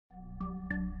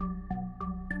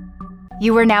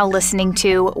You are now listening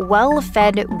to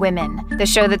Well-Fed Women, the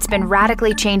show that's been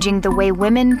radically changing the way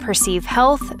women perceive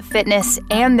health, fitness,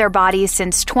 and their bodies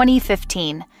since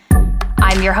 2015.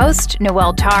 I'm your host,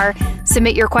 Noelle Tarr.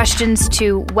 Submit your questions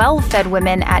to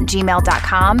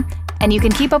wellfedwomen@gmail.com, and you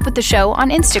can keep up with the show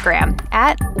on Instagram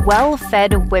at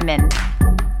wellfedwomen.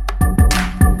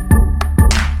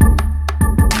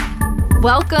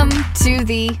 Welcome to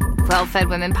the Well-Fed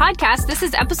Women podcast. This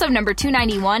is episode number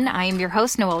 291. I am your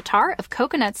host, Noelle Tarr of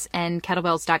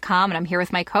coconutsandkettlebells.com, and I'm here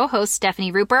with my co-host,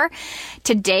 Stephanie Ruper.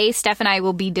 Today, Steph and I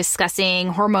will be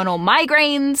discussing hormonal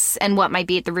migraines and what might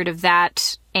be at the root of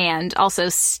that, and also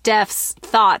Steph's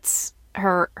thoughts,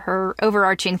 her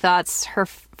overarching thoughts, her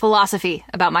philosophy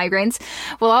about migraines.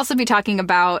 We'll also be talking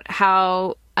about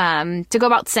how to go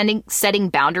about setting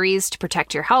boundaries to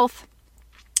protect your health.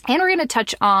 And we're going to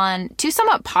touch on two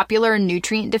somewhat popular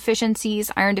nutrient deficiencies,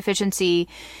 iron deficiency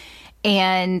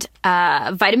and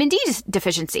vitamin D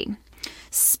deficiency.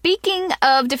 Speaking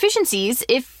of deficiencies,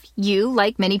 if you,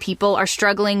 like many people, are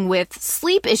struggling with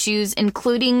sleep issues,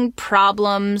 including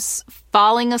problems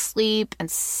falling asleep and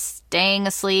staying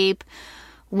asleep,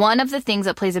 one of the things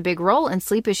that plays a big role in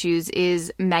sleep issues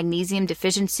is magnesium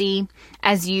deficiency.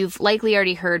 As you've likely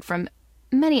already heard from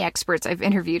many experts I've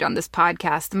interviewed on this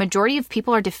podcast, the majority of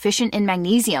people are deficient in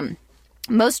magnesium.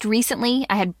 Most recently,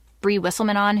 I had Bree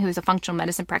Wisselman on, who is a functional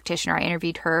medicine practitioner. I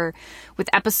interviewed her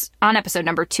on episode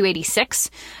number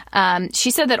 286. She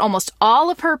said that almost all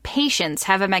of her patients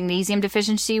have a magnesium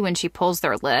deficiency when she pulls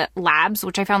their labs,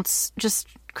 which I found just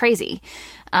crazy.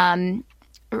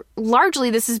 Largely,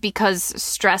 this is because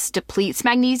stress depletes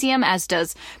magnesium, as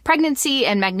does pregnancy,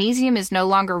 and magnesium is no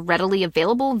longer readily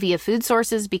available via food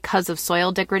sources because of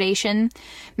soil degradation.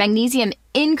 Magnesium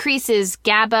increases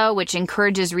GABA, which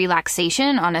encourages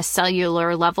relaxation on a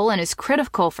cellular level and is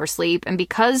critical for sleep. And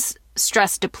because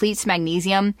stress depletes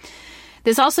magnesium,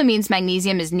 this also means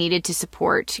magnesium is needed to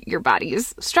support your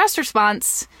body's stress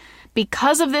response.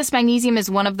 Because of this, magnesium is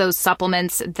one of those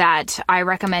supplements that I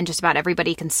recommend just about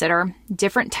everybody consider.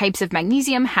 Different types of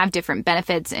magnesium have different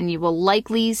benefits, and you will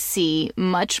likely see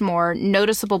much more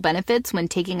noticeable benefits when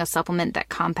taking a supplement that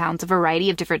compounds a variety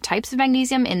of different types of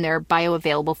magnesium in their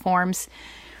bioavailable forms.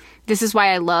 This is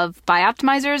why I love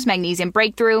Bioptimizer's Magnesium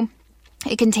Breakthrough.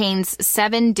 It contains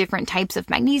 7 different types of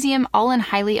magnesium, all in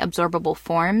highly absorbable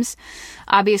forms.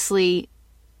 Obviously,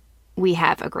 we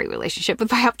have a great relationship with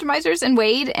Bioptimizers and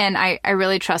Wade, and I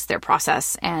really trust their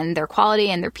process and their quality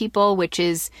and their people, which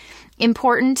is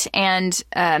important. And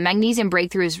Magnesium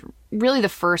Breakthrough is really the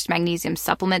first magnesium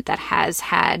supplement that has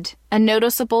had a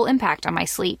noticeable impact on my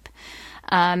sleep.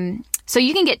 So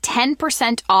you can get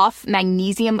 10% off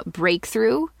Magnesium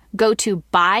Breakthrough. Go to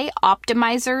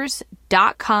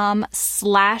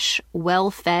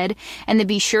bioptimizers.com/wellfed, and then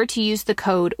be sure to use the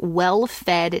code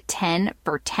WELLFED10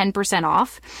 for 10%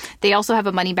 off. They also have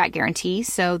a money-back guarantee,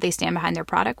 so they stand behind their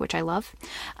product, which I love.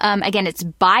 Again, it's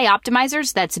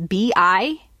Bioptimizers, that's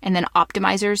B-I, and then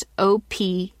Optimizers,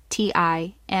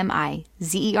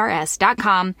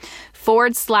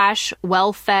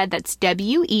 OPTIMIZERS.com/wellfed, that's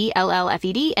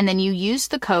WELLFED, and then you use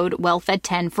the code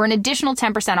WELLFED10 for an additional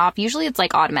 10% off. Usually it's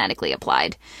like automatically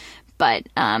applied, but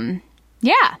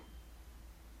yeah,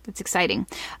 that's exciting.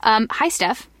 Hi,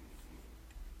 Steph.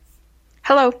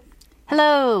 Hello.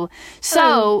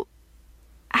 So,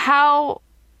 how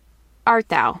art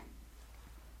thou?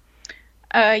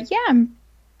 Yeah, I'm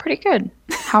pretty good.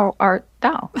 How art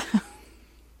thou?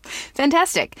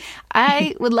 Fantastic.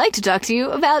 I would like to talk to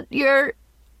you about your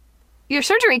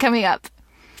surgery coming up.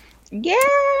 Yeah,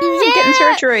 I'm getting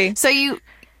surgery. So you've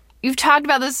talked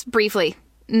about this briefly,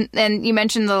 and you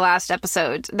mentioned the last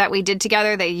episode that we did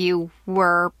together that you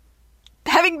were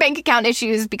having bank account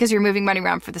issues because you're moving money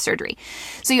around for the surgery.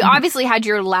 So you obviously had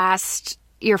your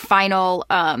final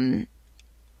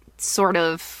sort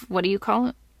of, what do you call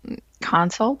it?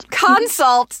 Consult.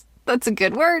 That's a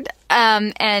good word.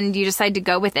 And you decided to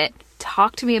go with it.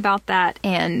 Talk to me about that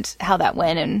and how that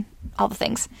went and all the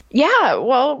things. Yeah,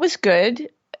 well, it was good.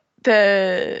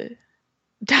 The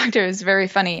doctor was very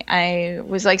funny. I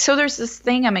was like, so there's this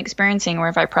thing I'm experiencing where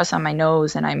if I press on my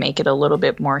nose and I make it a little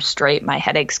bit more straight, my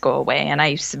headaches go away. And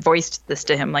I voiced this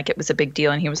to him like it was a big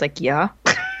deal. And he was like, yeah.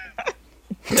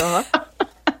 Duh.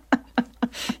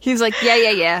 He was like,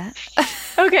 yeah.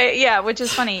 Okay, yeah, which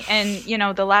is funny. And,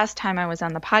 the last time I was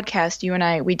on the podcast, you and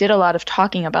I, we did a lot of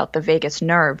talking about the vagus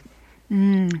nerve.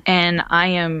 And I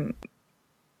am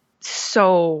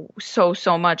so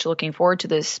much looking forward to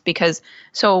this because,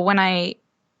 when I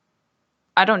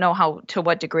don't know to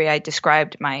what degree I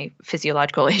described my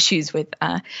physiological issues with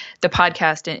the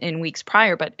podcast in weeks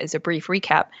prior, but as a brief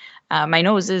recap, my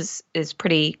nose is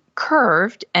pretty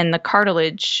curved and the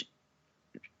cartilage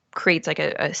creates like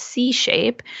a C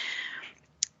shape,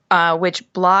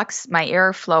 which blocks my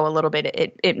airflow a little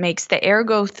bit. It makes the air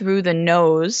go through the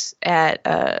nose at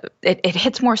it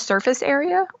hits more surface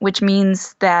area, which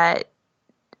means that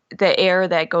the air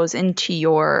that goes into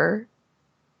your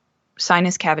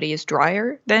sinus cavity is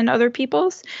drier than other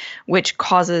people's, which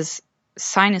causes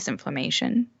sinus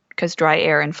inflammation because dry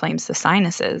air inflames the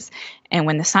sinuses. And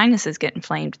when the sinuses get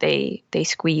inflamed, they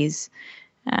squeeze,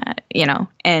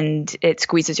 and it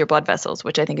squeezes your blood vessels,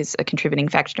 which I think is a contributing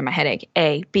factor to my headache.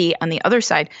 A. B, on the other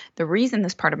side, the reason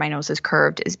this part of my nose is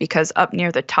curved is because up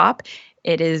near the top,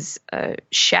 it is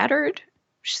shattered,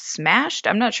 smashed.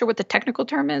 I'm not sure what the technical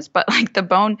term is, but like the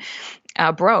bone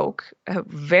broke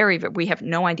we have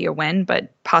no idea when,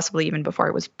 but possibly even before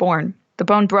I was born. The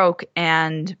bone broke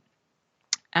and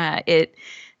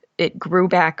it grew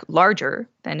back larger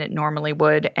than it normally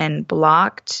would and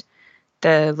blocked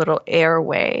the little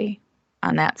airway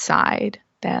on that side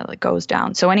that goes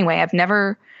down. So anyway, I've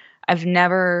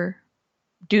never,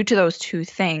 due to those two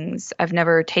things, I've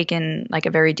never taken like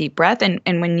a very deep breath. And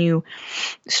when you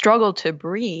struggle to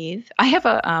breathe, I have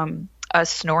a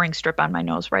snoring strip on my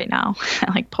nose right now. It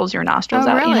like pulls your nostrils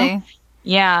out. Really? You know?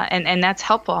 Yeah, and that's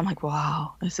helpful. I'm like,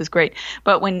 wow, this is great.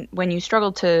 But when you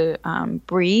struggle to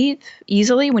breathe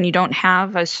easily, when you don't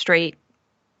have a straight,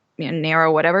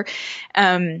 narrow whatever,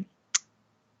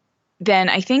 then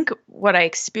I think what I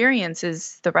experience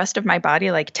is the rest of my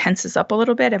body like tenses up a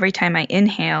little bit every time I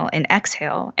inhale and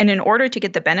exhale. And in order to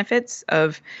get the benefits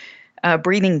of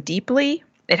breathing deeply,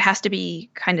 it has to be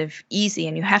kind of easy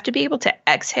and you have to be able to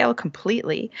exhale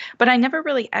completely. But I never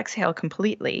really exhale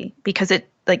completely because it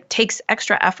like takes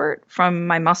extra effort from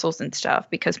my muscles and stuff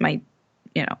because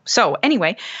So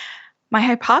anyway, my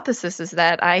hypothesis is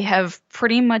that I have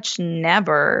pretty much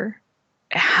never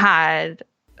had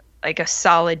like a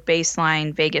solid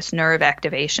baseline vagus nerve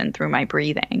activation through my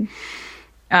breathing.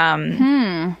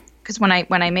 Because when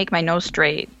I make my nose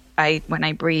straight, when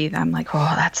I breathe, I'm like,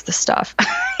 oh, that's the stuff.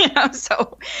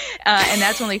 So, and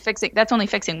that's only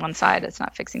fixing one side. It's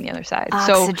not fixing the other side.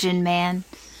 Oxygen, man.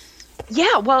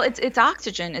 Yeah, well, it's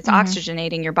oxygen. It's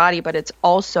oxygenating your body, but it's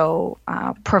also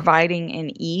providing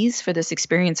an ease for this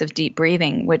experience of deep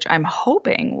breathing, which I'm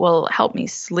hoping will help me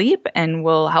sleep and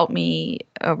will help me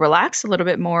relax a little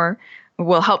bit more,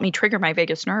 will help me trigger my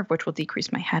vagus nerve, which will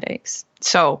decrease my headaches.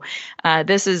 So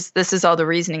this is all the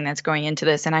reasoning that's going into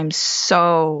this, and I'm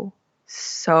so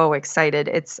excited.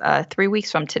 It's 3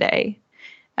 weeks from today.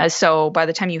 So by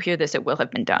the time you hear this, it will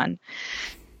have been done.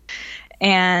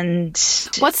 And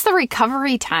what's the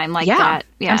recovery time like that?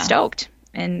 Yeah, I'm stoked.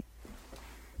 And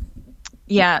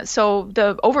yeah, so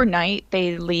the overnight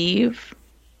they leave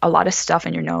a lot of stuff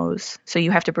in your nose. So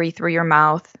you have to breathe through your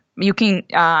mouth. You can,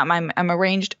 I'm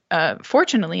arranged,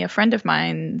 fortunately, a friend of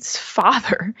mine's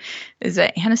father is an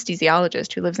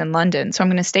anesthesiologist who lives in London. So I'm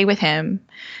going to stay with him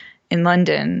in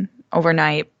London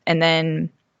overnight. And then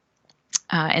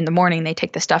in the morning, they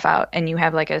take the stuff out and you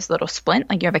have like a little splint,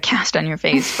 like you have a cast on your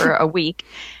face for a week.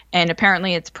 And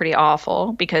apparently it's pretty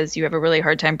awful because you have a really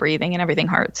hard time breathing and everything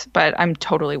hurts. But I'm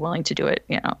totally willing to do it.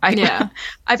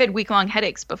 I've had week-long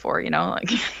headaches before, like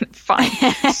fine.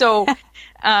 So,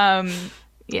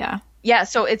 yeah.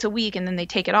 So it's a week and then they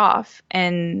take it off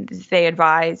and they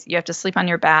advise you have to sleep on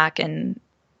your back and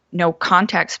no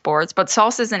contact sports. But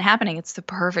salsa isn't happening. It's the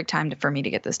perfect time for me to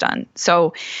get this done.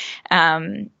 So,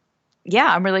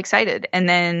 yeah, I'm really excited. And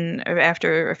then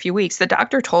after a few weeks, the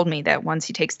doctor told me that once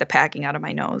he takes the packing out of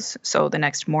my nose, so the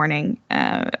next morning,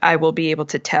 I will be able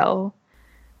to tell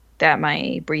that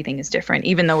my breathing is different,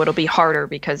 even though it'll be harder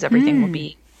because everything will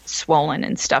be swollen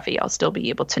and stuffy. I'll still be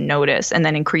able to notice. And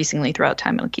then increasingly throughout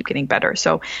time, it'll keep getting better.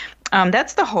 So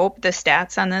that's the hope. The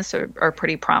stats on this are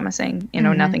pretty promising.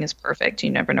 Nothing is perfect. You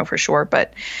never know for sure.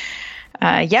 But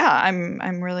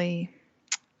I'm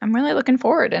really looking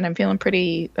forward, and I'm feeling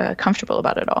pretty comfortable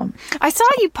about it all. I saw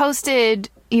you posted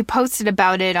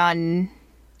about it on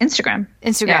Instagram.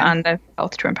 Yeah, on the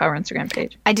Health to Empower Instagram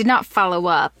page. I did not follow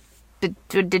up.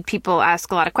 Did people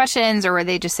ask a lot of questions, or were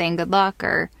they just saying good luck?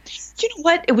 Or you know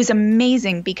what? It was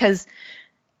amazing because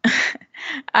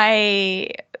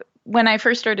when I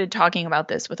first started talking about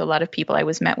this with a lot of people, I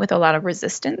was met with a lot of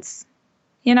resistance,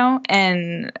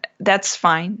 and that's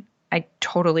fine. I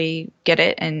totally get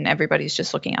it, and everybody's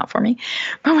just looking out for me.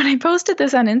 But when I posted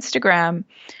this on Instagram,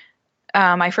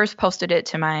 I first posted it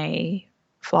to my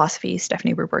Philosophy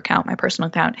Stephanie Ruper account, my personal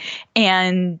account,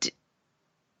 and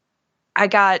I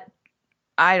got,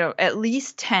 at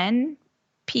least 10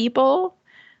 people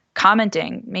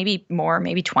commenting, maybe more,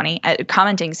 maybe 20,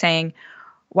 commenting saying,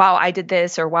 wow, I did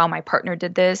this, or wow, my partner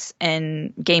did this,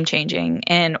 and game changing.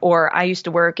 And, or I used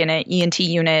to work in an ENT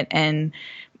unit, and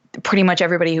pretty much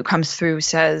everybody who comes through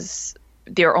says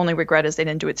their only regret is they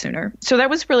didn't do it sooner. So that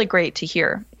was really great to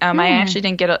hear. I actually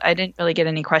I didn't really get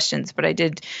any questions, but I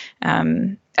did,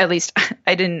 at least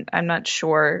I'm not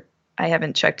sure. I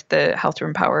haven't checked the Health to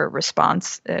Empower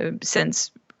response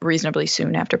since reasonably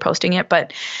soon after posting it.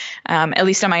 But at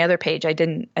least on my other page, I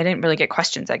didn't really get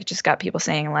questions. I just got people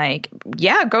saying like,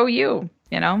 yeah, go you,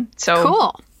 So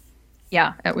cool.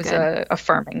 Yeah, it was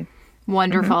affirming.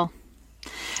 Wonderful.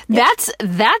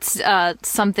 Mm-hmm. That's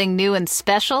something new and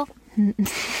special.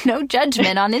 No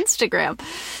judgment on Instagram.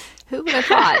 Who would have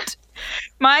thought?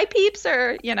 My peeps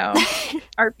are,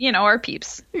 our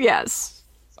peeps. Yes.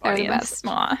 Audience.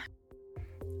 Aw.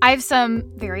 I have some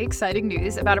very exciting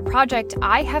news about a project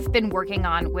I have been working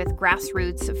on with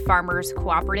Grassroots Farmers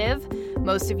Cooperative.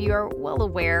 Most of you are well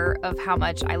aware of how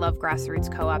much I love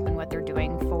Grassroots Co-op and what they're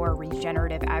doing for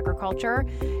regenerative agriculture.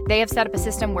 They have set up a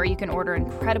system where you can order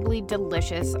incredibly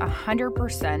delicious,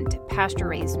 100%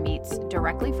 pasture-raised meats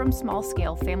directly from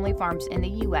small-scale family farms in the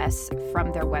U.S.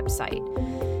 from their website.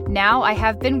 Now I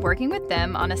have been working with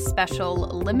them on a special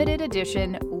limited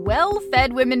edition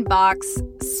Well-Fed Women box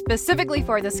specifically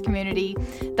for this community.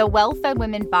 The Well-Fed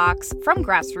Women box from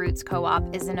Grassroots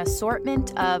Co-op is an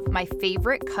assortment of my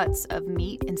favorite cuts of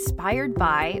meat inspired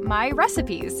by my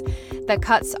recipes. The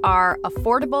cuts are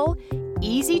affordable,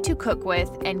 easy to cook with,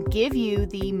 and give you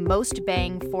the most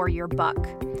bang for your buck.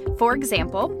 For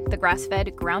example, the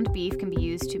grass-fed ground beef can be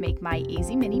used to make my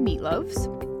easy mini meatloaves.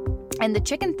 And the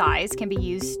chicken thighs can be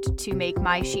used to make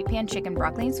my sheet pan chicken,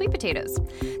 broccoli, and sweet potatoes.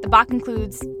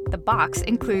 The box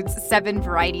includes 7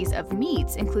 varieties of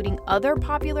meats, including other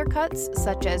popular cuts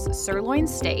such as sirloin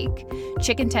steak,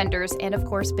 chicken tenders, and of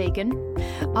course bacon.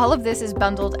 All of this is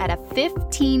bundled at a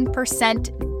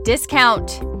 15%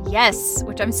 discount. Yes,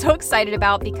 which I'm so excited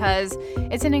about because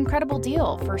it's an incredible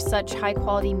deal for such high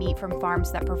quality meat from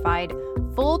farms that provide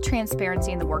full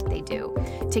transparency in the work they do.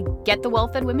 To get the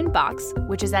Well-Fed Women box,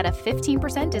 which is at a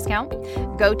 15% discount,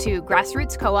 go to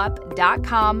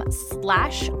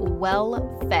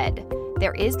grassrootscoop.com/wellfed.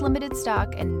 There is limited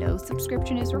stock and no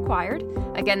subscription is required.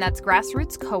 Again, that's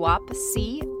grassrootscoop,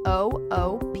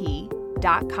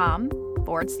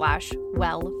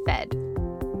 COOP.com/wellfed.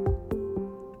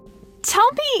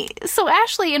 Tell me, so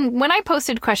Ashley, and when I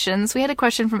posted questions, we had a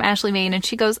question from Ashley Main, and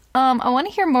she goes, I want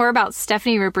to hear more about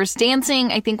Stephanie Ruper's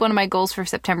dancing. I think one of my goals for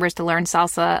September is to learn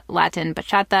salsa, Latin,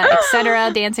 bachata, etc.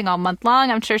 Dancing all month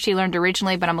long. I'm sure she learned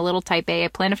originally, but I'm a little type A. I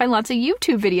plan to find lots of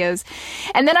YouTube videos.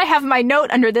 And then I have my note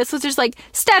under this, which is like,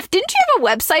 Steph, didn't you have a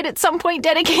website at some point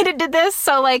dedicated to this?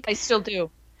 So like, I still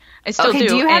do.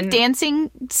 Do you have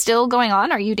dancing still going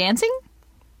on? Are you dancing?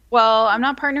 Well, I'm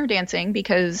not partner dancing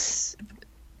because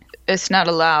it's not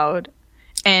allowed.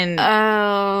 And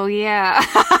oh yeah.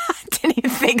 Didn't even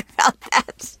think about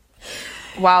that.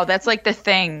 Wow, that's like the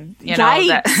thing,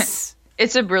 Yikes.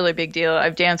 It's a really big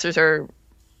deal. Dancers are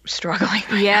struggling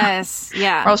right yes now.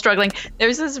 Yeah, we're all struggling.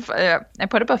 There's this I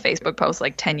put up a Facebook post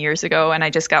like 10 years ago, and I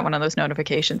just got one of those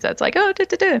notifications that's like, I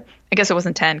guess it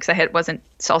wasn't 10 because wasn't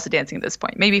salsa dancing at this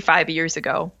point, maybe 5 years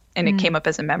ago, and it came up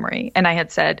as a memory, and I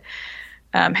had said,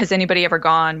 has anybody ever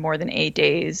gone more than 8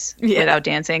 days without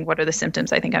dancing? What are the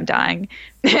symptoms? I think I'm dying.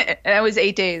 It was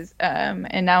 8 days.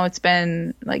 And now it's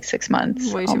been like 6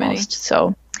 months. Way almost. Too many.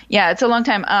 So yeah, it's a long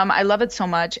time. I love it so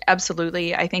much.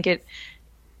 Absolutely. I think it,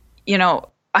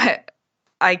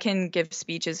 I can give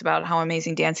speeches about how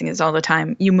amazing dancing is all the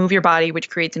time. You move your body, which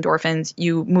creates endorphins.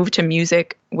 You move to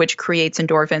music, which creates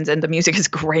endorphins, and the music is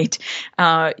great.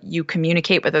 You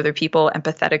communicate with other people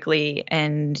empathetically,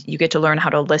 and you get to learn how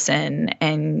to listen,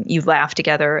 and you laugh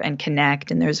together and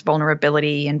connect, and there's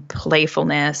vulnerability and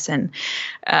playfulness. And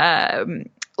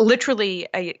literally,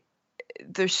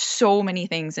 there's so many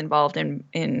things involved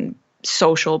in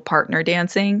social partner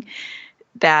dancing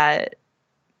that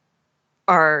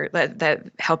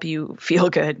help you feel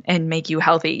good and make you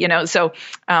healthy, So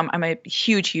I'm a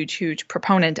huge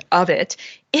proponent of it.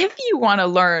 If you want to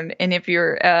learn, and if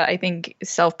you're, I think,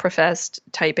 self-professed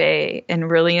type A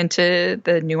and really into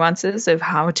the nuances of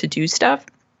how to do stuff,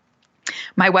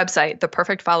 my website,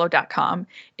 theperfectfollow.com,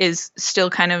 is still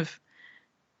kind of,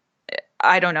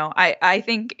 I don't know. I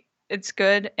think it's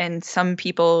good. And some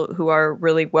people who are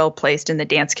really well placed in the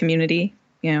dance community,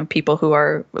 people who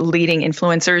are leading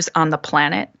influencers on the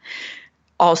planet,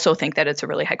 also think that it's a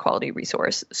really high quality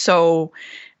resource. So,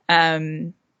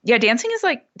 dancing is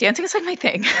like my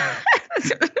thing. It's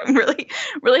a really,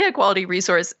 really high quality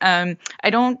resource. I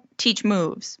don't teach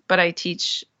moves, but I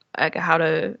teach like how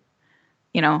to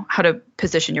how to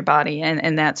position your body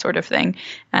and that sort of thing.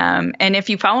 And if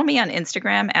you follow me on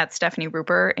Instagram at Stephanie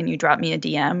Ruper and you drop me a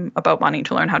DM about wanting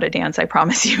to learn how to dance, I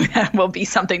promise you that will be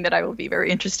something that I will be very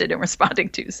interested in responding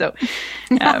to. So,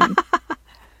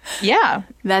 yeah.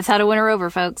 That's how to win her over,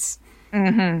 folks.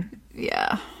 Mm-hmm.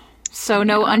 Yeah. So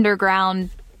no underground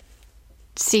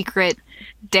secret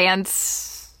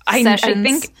dance sessions? I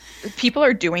think people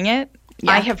are doing it.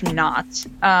 Yeah. I have not.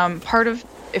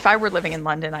 If I were living in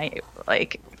London, I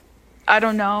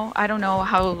don't know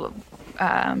how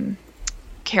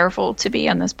careful to be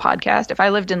on this podcast. If I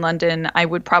lived in London, I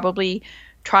would probably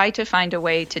try to find a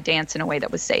way to dance in a way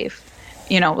that was safe.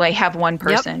 Have one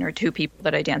person or two people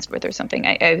that I danced with or something.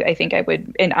 I think I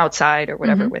would, outside or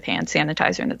whatever, with hand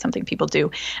sanitizer, and that's something people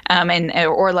do.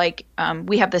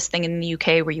 We have this thing in the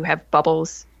UK where you have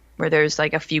bubbles, where there's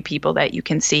like a few people that you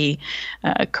can see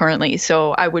currently.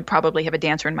 So I would probably have a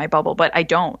dancer in my bubble, but I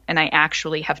don't. And I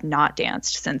actually have not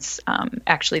danced since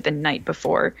actually the night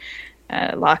before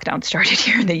lockdown started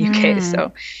here in the UK.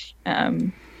 So,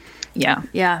 yeah.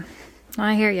 Yeah,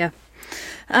 I hear you.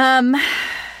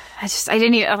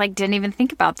 I didn't even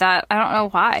think about that. I don't know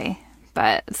why,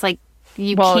 but it's like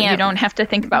you can't. You don't have to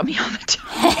think about me all the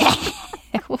time.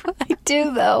 I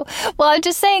do, though. Well, I'm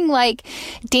just saying, like,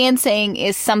 dancing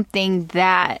is something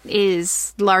that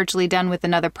is largely done with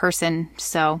another person.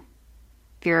 So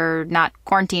if you're not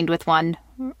quarantined with one,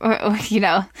 what do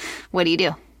you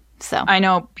do? So I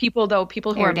know people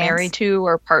who are married to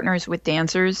or partners with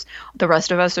dancers, the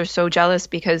rest of us are so jealous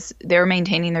because they're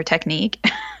maintaining their technique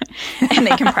and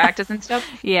they can practice and stuff.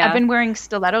 Yeah. I've been wearing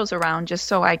stilettos around just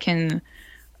so I can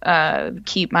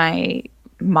keep my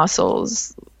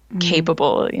muscles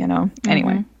capable,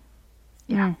 Anyway.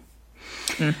 Yeah.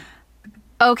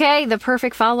 Okay, the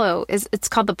perfect follow it's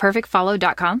called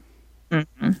theperfectfollow.com.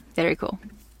 Very cool.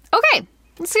 Okay,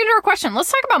 let's get to our question.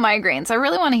 Let's talk about migraines. I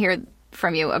really want to hear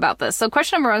from you about this. So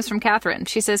question number 1 is from Catherine.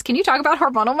 She says, can you talk about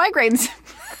hormonal migraines?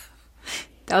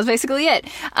 That was basically it.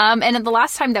 And the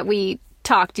last time that we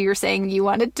talked, you were saying you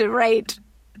wanted to write,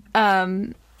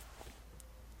 what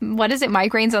is it?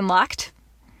 Migraines Unlocked?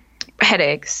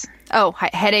 Headaches. Oh,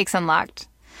 Headaches Unlocked.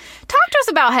 Talk to us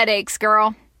about headaches,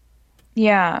 girl.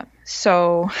 Yeah.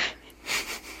 So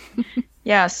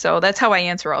that's how I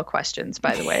answer all questions,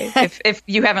 by the way, if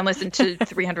you haven't listened to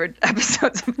 300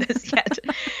 episodes of this yet.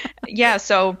 Yeah.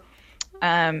 So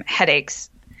headaches.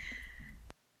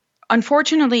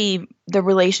 Unfortunately, the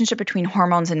relationship between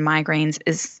hormones and migraines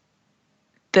is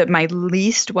my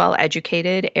least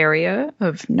well-educated area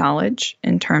of knowledge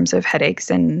in terms of headaches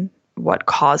and what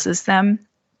causes them.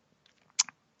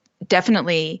 It's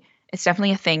definitely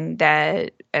a thing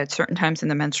that at certain times in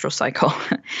the menstrual cycle,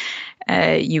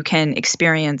 you can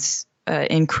experience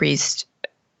increased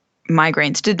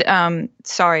migraines.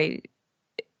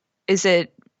 Is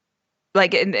it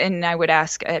like, and I would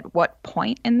ask at what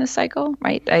point in the cycle,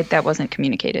 right? That wasn't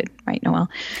communicated, right, Noelle?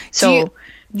 So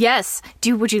yes.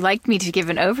 Would you like me to give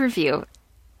an overview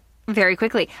very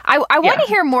quickly? I want to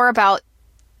hear more about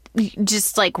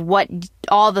just like what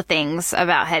all the things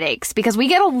about headaches, because we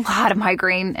get a lot of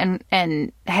migraine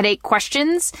and headache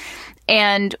questions.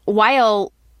 And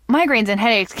while migraines and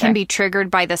headaches can be triggered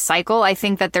by the cycle, I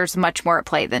think that there's much more at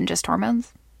play than just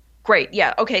hormones. Great.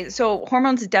 Yeah. Okay. So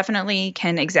hormones definitely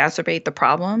can exacerbate the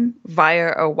problem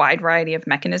via a wide variety of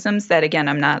mechanisms that, again,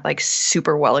 I'm not like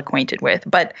super well acquainted with,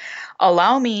 but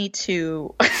allow me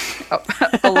to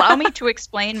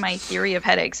explain my theory of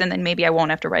headaches, and then maybe I won't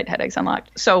have to write Headaches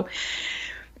Unlocked. So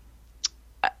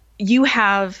you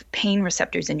have pain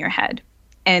receptors in your head,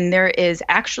 and there is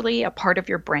actually a part of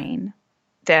your brain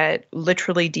that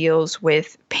literally deals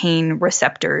with pain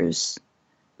receptors,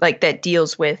 like that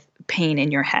deals with pain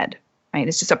in your head, right?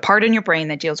 It's just a part in your brain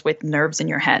that deals with nerves in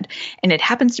your head. And it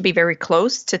happens to be very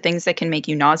close to things that can make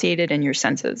you nauseated in your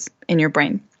senses in your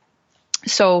brain.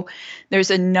 So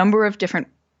there's a number of different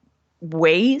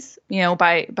ways,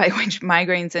 by which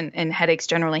migraines and headaches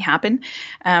generally happen.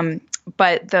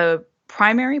 But the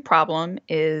primary problem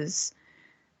is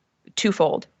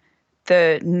twofold.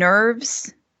 The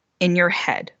nerves in your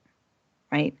head,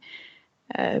 right,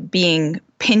 being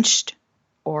pinched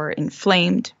or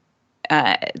inflamed,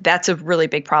 that's a really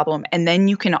big problem. And then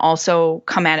you can also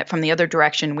come at it from the other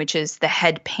direction, which is the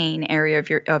head pain area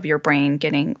of your brain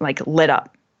getting like lit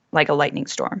up like a lightning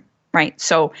storm, right?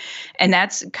 So, and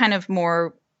that's kind of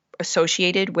more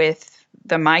associated with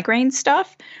the migraine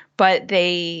stuff, but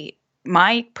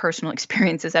my personal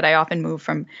experience is that I often move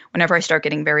from whenever I start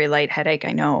getting very light headache,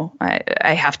 I know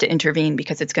I have to intervene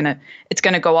because it's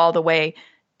gonna go all the way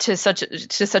to such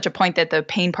a point that the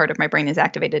pain part of my brain is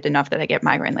activated enough that I get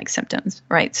migraine-like symptoms,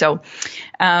 right? So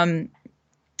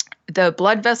the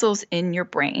blood vessels in your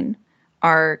brain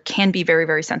can be very,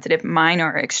 very sensitive. Mine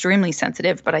are extremely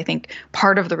sensitive, but I think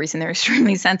part of the reason they're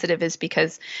extremely sensitive is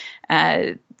because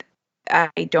I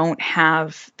don't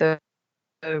have the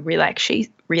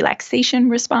relaxation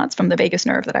response from the vagus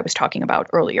nerve that I was talking about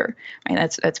earlier.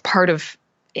 Right? That's part of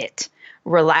it.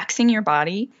 Relaxing your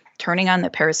body, turning on the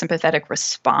parasympathetic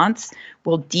response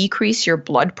will decrease your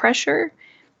blood pressure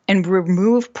and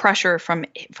remove pressure from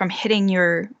hitting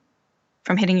your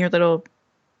little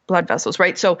blood vessels,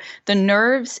 right? So the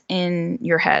nerves in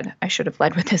your head, I should have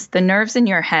led with this, the nerves in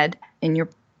your head, in your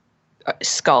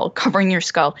skull, covering your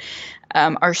skull,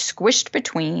 are squished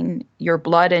between your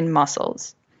blood and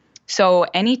muscles. So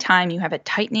anytime you have a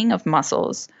tightening of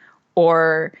muscles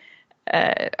or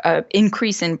an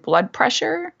increase in blood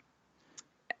pressure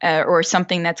or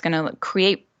something that's going to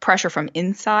create pressure from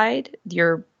inside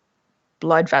your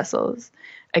blood vessels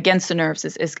against the nerves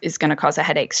is going to cause a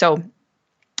headache. So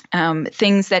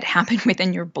things that happen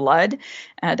within your blood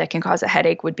that can cause a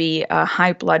headache would be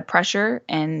high blood pressure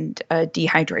and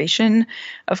dehydration.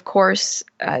 Of course,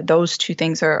 those two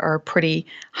things are pretty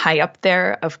high up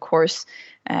there. Of course,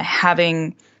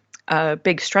 having a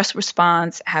big stress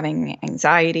response, having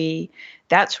anxiety,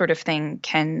 that sort of thing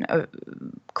can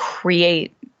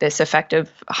create this effect of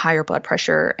higher blood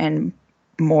pressure and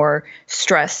more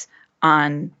stress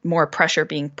more pressure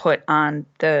being put on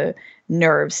the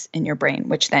nerves in your brain,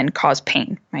 which then cause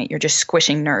pain, right? You're just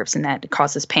squishing nerves and that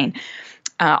causes pain.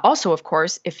 Also, of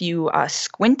course, if you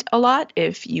squint a lot,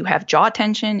 if you have jaw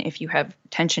tension, if you have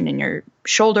tension in your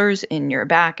shoulders, in your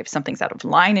back, if something's out of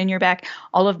line in your back,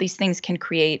 all of these things can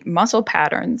create muscle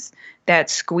patterns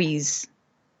that squeeze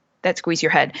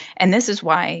your head. And this is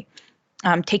why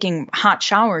taking hot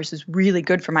showers is really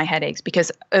good for my headaches,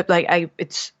 because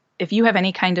if you have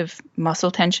any kind of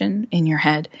muscle tension in your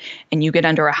head and you get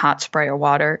under a hot spray of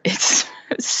water, it's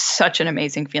such an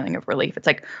amazing feeling of relief. It's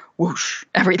like whoosh,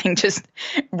 everything just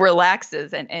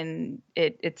relaxes, and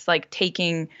it's like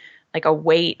taking like a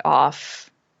weight off,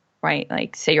 right?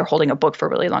 Like say you're holding a book for a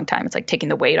really long time. It's like taking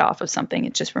the weight off of something.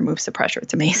 It just removes the pressure.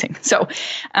 It's amazing. So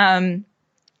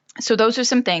those are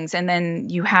some things. And then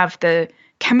you have the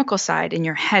chemical side in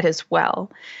your head as well,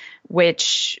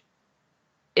 which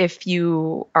if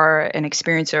you are an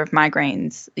experiencer of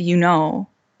migraines, you know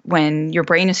when your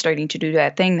brain is starting to do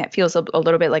that thing that feels a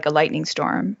little bit like a lightning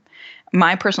storm.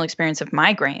 My personal experience of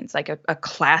migraines, like a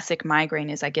classic migraine,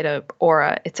 is I get a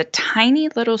aura. It's a tiny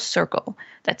little circle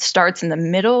that starts in the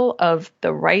middle of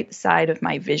the right side of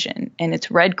my vision. And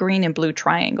it's red, green, and blue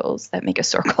triangles that make a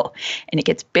circle. And it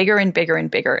gets bigger and bigger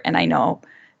and bigger. And I know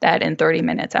that in 30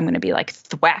 minutes, I'm going to be like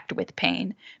thwacked with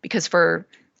pain, because there's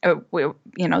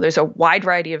a wide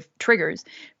variety of triggers,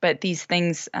 but these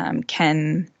things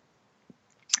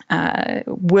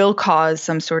will cause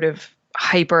some sort of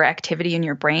hyperactivity in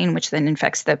your brain, which then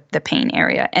infects the pain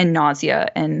area, and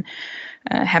nausea and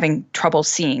having trouble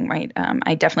seeing, right?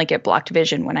 I definitely get blocked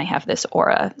vision when I have this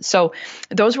aura. So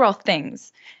those are all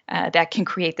things that can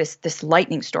create this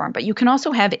lightning storm. But you can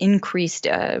also have increased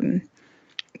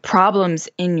problems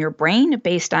in your brain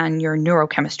based on your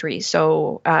neurochemistry.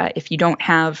 So if you don't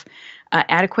have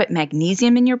adequate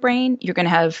magnesium in your brain, you're going to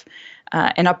have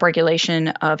an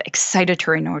upregulation of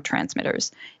excitatory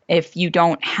neurotransmitters. If you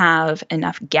don't have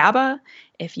enough GABA,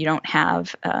 if you don't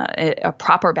have a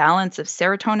proper balance of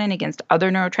serotonin against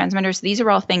other neurotransmitters, these are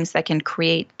all things that can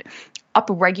create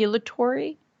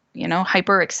upregulatory,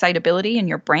 hyperexcitability in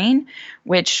your brain,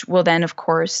 which will then, of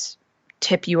course,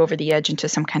 tip you over the edge into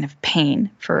some kind of pain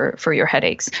for your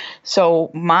headaches. So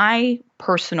my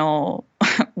personal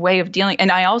way of dealing,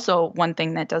 and I also, one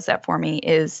thing that does that for me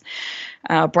is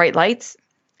bright lights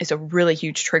is a really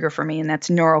huge trigger for me, and that's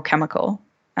neurochemical.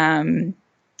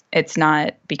 It's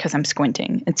not because I'm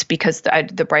squinting. It's because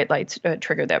the bright lights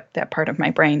trigger that part of my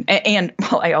brain. And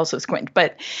well, I also squint,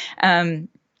 but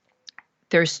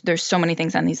there's so many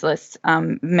things on these lists.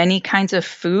 Many kinds of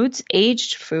foods,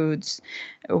 aged foods,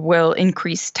 will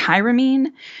increase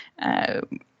tyramine,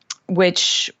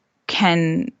 which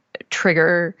can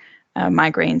trigger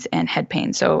migraines and head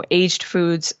pain. So aged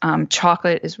foods,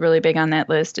 chocolate is really big on that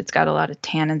list. It's got a lot of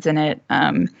tannins in it.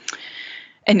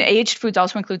 And aged foods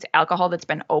also includes alcohol that's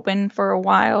been open for a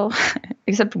while,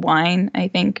 except wine, I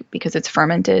think, because it's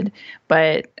fermented.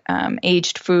 But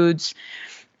aged foods,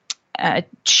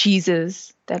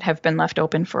 cheeses that have been left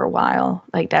open for a while,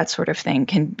 like that sort of thing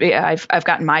can be. I've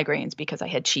gotten migraines because I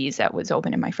had cheese that was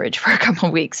open in my fridge for a couple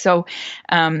of weeks. So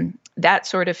that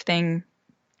sort of thing.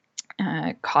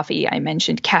 Coffee, I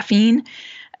mentioned. Caffeine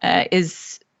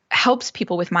helps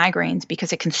people with migraines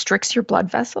because it constricts your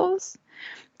blood vessels.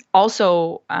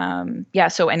 Also,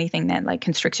 so anything that like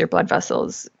constricts your blood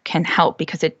vessels can help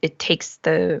because it takes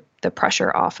the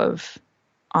pressure off of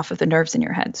the nerves in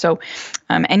your head. So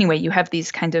anyway, you have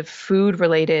these kind of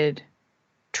food-related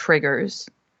triggers,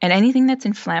 and anything that's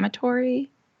inflammatory,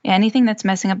 anything that's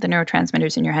messing up the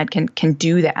neurotransmitters in your head can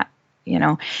do that,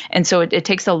 And so it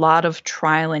takes a lot of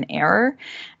trial and error.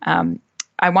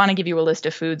 I want to give you a list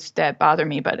of foods that bother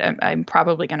me, but I'm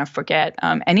probably going to forget.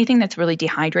 Anything that's really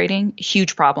dehydrating,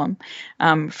 huge problem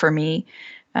for me.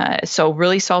 So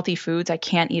really salty foods. I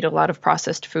can't eat a lot of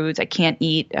processed foods. I can't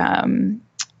eat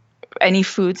any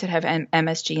foods that have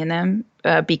MSG in them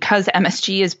because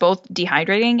MSG is both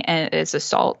dehydrating and it's a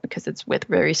salt because it's with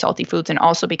very salty foods, and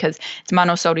also because it's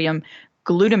monosodium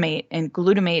glutamate, and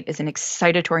glutamate is an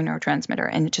excitatory neurotransmitter,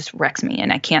 and it just wrecks me,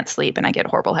 and I can't sleep, and I get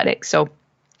horrible headaches. So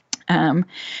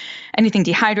anything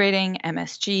dehydrating,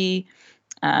 MSG,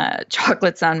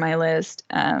 chocolate's on my list,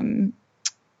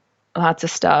 lots of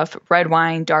stuff, red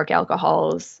wine, dark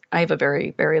alcohols. I have a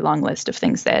very, very long list of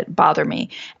things that bother me.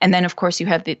 And then, of course, you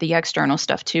have the external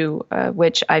stuff too,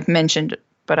 which I've mentioned,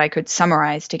 but I could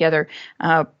summarize together.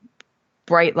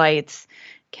 Bright lights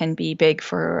can be big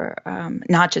for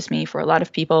not just me, for a lot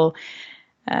of people,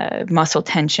 muscle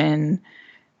tension,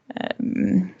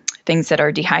 things that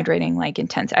are dehydrating, like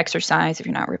intense exercise, if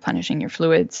you're not replenishing your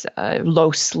fluids,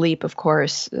 low sleep, of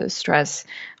course, stress,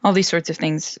 all these sorts of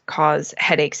things cause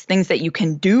headaches, things that you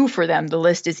can do for them. The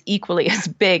list is equally as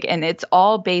big, and it's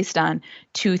all based on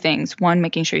two things. One,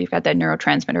 making sure you've got that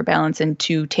neurotransmitter balance, and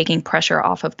two, taking pressure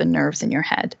off of the nerves in your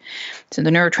head. So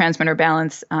the neurotransmitter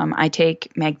balance, I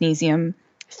take magnesium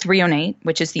threonate,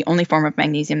 which is the only form of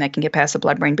magnesium that can get past the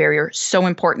blood-brain barrier. So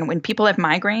important. When people have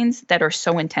migraines that are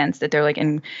so intense that they're like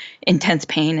in intense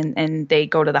pain and they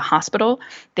go to the hospital,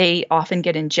 they often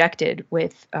get injected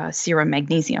with serum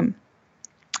magnesium.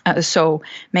 So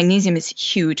magnesium is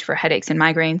huge for headaches and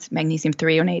migraines. Magnesium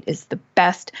threonate is the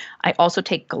best. I also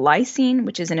take glycine,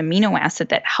 which is an amino acid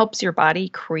that helps your body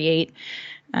create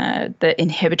the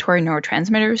inhibitory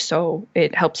neurotransmitters. So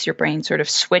it helps your brain sort of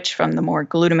switch from the more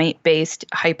glutamate-based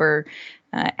hyper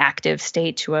active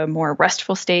state to a more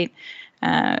restful state.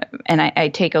 And I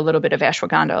take a little bit of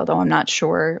ashwagandha, although I'm not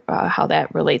sure how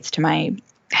that relates to my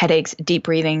headaches. Deep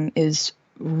breathing is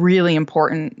really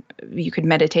important. You could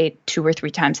meditate 2 or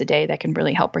 3 times a day. That can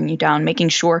really help bring you down. Making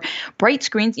sure bright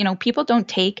screens, people don't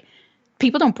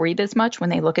breathe as much when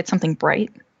they look at something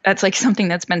bright. That's like something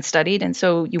that's been studied. And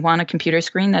so you want a computer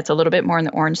screen that's a little bit more in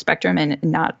the orange spectrum and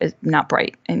not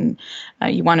bright. And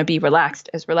you want to be relaxed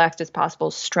as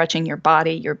possible, stretching your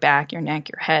body, your back, your neck,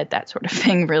 your head, that sort of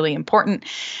thing, really important.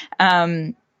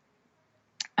 What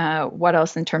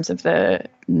else in terms of the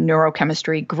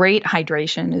neurochemistry? Great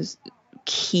hydration is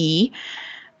key.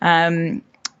 And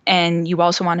you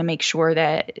also want to make sure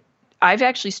that I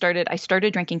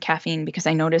started drinking caffeine because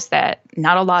I noticed that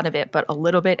not a lot of it, but a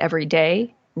little bit every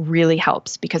day really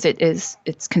helps because it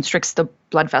constricts the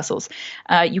blood vessels.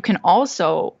 You can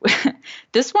also,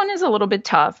 this one is a little bit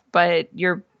tough, but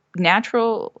your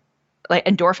natural, like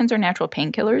endorphins are natural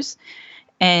painkillers.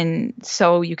 And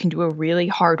so you can do a really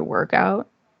hard workout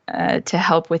to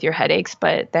help with your headaches,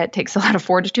 but that takes a lot of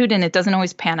fortitude and it doesn't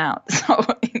always pan out. So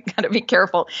you got to be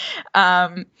careful.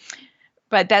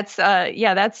 But that's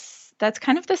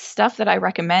kind of the stuff that I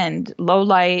recommend. Low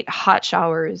light, hot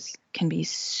showers can be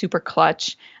super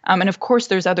clutch. And of course,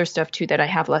 there's other stuff too that I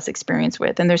have less experience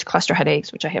with. And there's cluster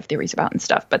headaches, which I have theories about and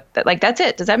stuff. But that's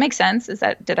it. Does that make sense? Did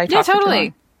I talk Yeah,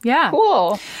 totally. Yeah.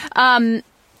 Cool.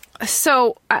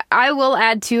 So I will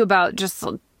add too about just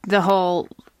the whole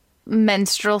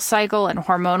menstrual cycle and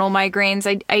hormonal migraines.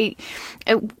 I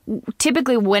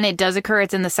typically when it does occur,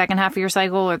 it's in the second half of your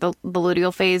cycle or the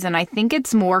luteal phase. And I think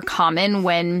it's more common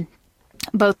when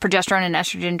both progesterone and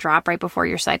estrogen drop right before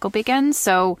your cycle begins.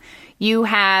 So you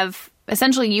have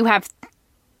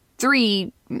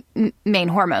 3 main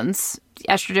hormones: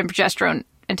 estrogen, progesterone,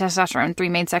 and testosterone, 3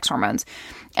 main sex hormones.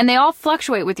 And they all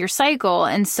fluctuate with your cycle.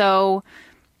 And so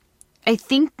I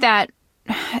think that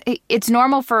it's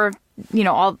normal for,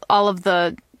 all of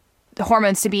the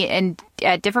hormones to be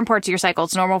at different parts of your cycle.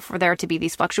 It's normal for there to be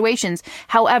these fluctuations.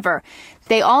 However,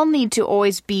 they all need to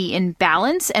always be in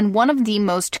balance. And one of the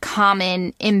most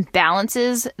common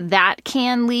imbalances that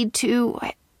can lead to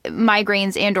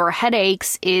migraines and or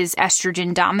headaches is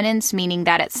estrogen dominance, meaning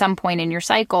that at some point in your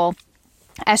cycle,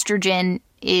 estrogen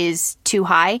is too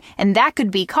high. And that could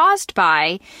be caused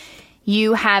by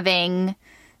you having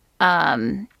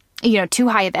too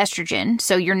high of estrogen.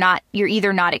 So you're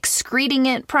either not excreting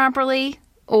it properly,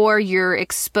 or you're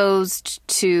exposed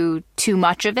to too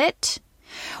much of it,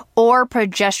 or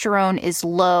progesterone is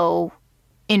low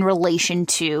in relation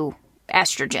to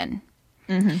estrogen.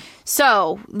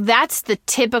 So that's the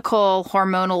typical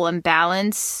hormonal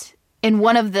imbalance. And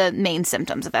one of the main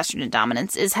symptoms of estrogen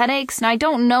dominance is headaches. And I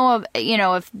don't know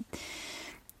if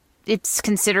it's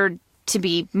considered to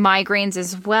be migraines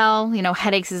as well.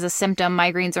 Headaches is a symptom.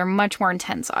 Migraines are much more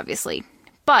intense, obviously.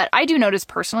 But I do notice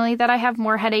personally that I have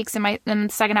more headaches in the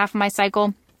second half of my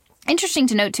cycle. Interesting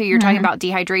to note, too, you're talking about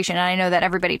dehydration. And I know that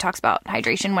everybody talks about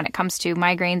hydration when it comes to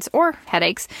migraines or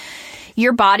headaches.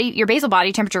 Your basal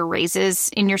body temperature raises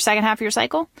in your second half of your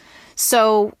cycle.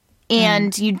 So,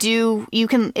 and if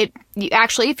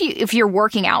you're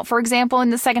working out, for example, in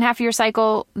the second half of your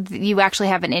cycle, you actually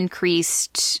have an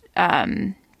increased,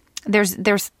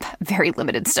 there's very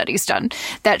limited studies done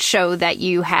that show that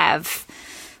you have,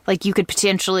 you could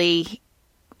potentially,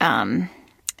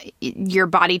 your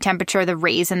body temperature, the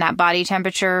raise in that body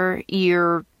temperature,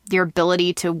 your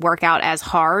ability to work out as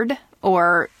hard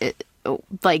or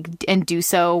and do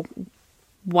so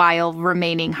while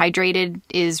remaining hydrated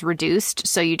is reduced.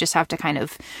 So you just have to kind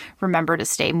of remember to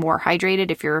stay more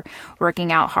hydrated if you're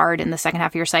working out hard in the second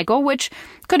half of your cycle, which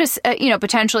could,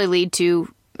 potentially lead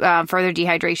to further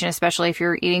dehydration, especially if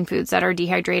you're eating foods that are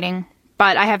dehydrating.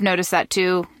 But I have noticed that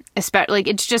too, especially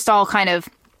it's just all kind of,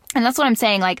 and that's what I'm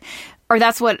saying, or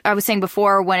that's what I was saying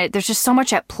before when there's just so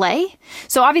much at play.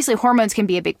 So obviously hormones can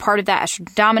be a big part of that.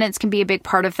 Estrogen dominance can be a big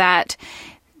part of that.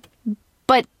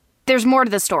 But there's more to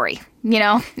the story.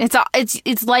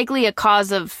 It's likely a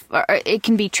cause of, or it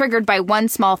can be triggered by one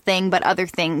small thing, but other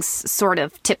things sort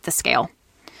of tip the scale.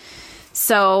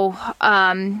 So,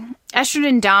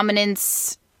 estrogen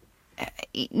dominance,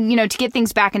 to get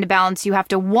things back into balance, you have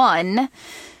to, one,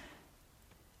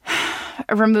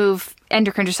 remove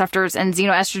endocrine disruptors and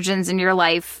xenoestrogens in your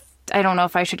life. I don't know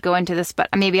if I should go into this, but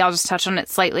maybe I'll just touch on it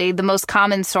slightly. The most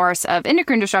common source of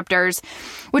endocrine disruptors,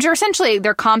 which are essentially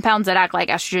they're compounds that act like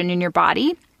estrogen in your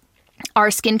body, are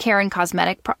skincare and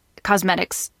cosmetic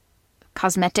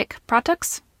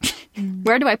products.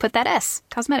 Where do I put that S?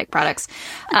 Cosmetic products.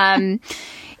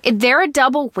 They're a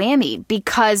double whammy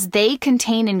because they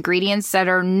contain ingredients that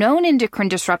are known endocrine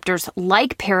disruptors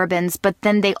like parabens, but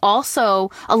then a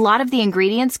lot of the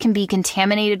ingredients can be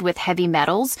contaminated with heavy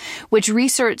metals, which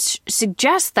research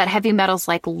suggests that heavy metals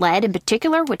like lead in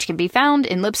particular, which can be found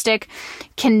in lipstick,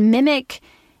 can mimic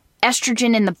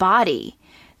estrogen in the body,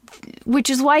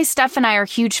 which is why Steph and I are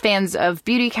huge fans of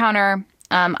Beautycounter.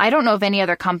 I don't know of any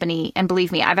other company, and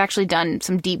believe me, I've actually done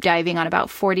some deep diving on about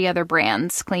 40 other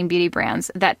brands, clean beauty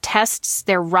brands, that tests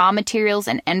their raw materials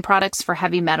and end products for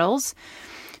heavy metals.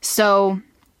 So,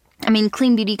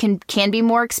 clean beauty can be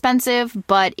more expensive,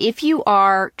 but if you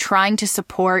are trying to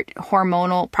support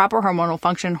proper hormonal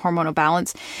function, hormonal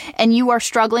balance, and you are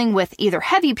struggling with either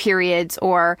heavy periods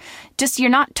or just you're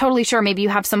not totally sure, maybe you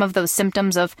have some of those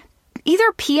symptoms of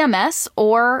either PMS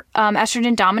or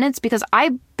estrogen dominance, because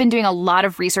I've been doing a lot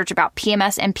of research about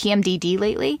PMS and PMDD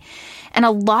lately. And a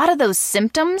lot of those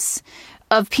symptoms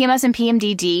of PMS and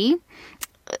PMDD,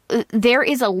 there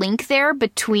is a link there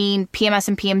between PMS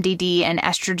and PMDD and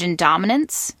estrogen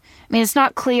dominance. It's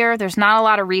not clear. There's not a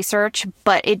lot of research,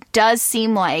 but it does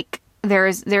seem like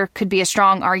there could be a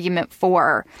strong argument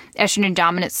for estrogen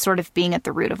dominance sort of being at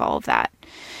the root of all of that.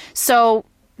 So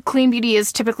clean beauty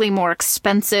is typically more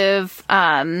expensive,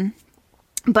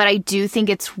 but I do think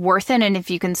it's worth it. And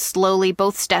if you can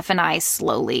both Steph and I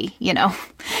slowly,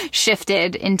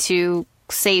 shifted into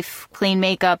safe, clean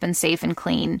makeup and safe and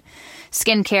clean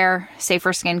skincare,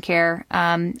 safer skincare.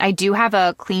 I do have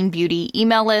a clean beauty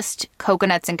email list,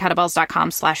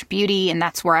 coconutsandkettlebells.com/beauty. And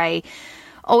that's where I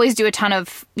always do a ton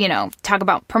of, talk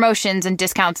about promotions and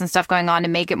discounts and stuff going on to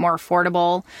make it more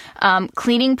affordable.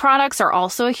 Cleaning products are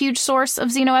also a huge source of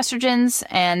xenoestrogens.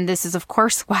 And this is, of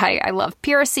course, why I love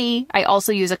Puracy. I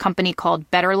also use a company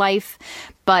called Better Life,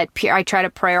 but I try to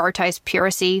prioritize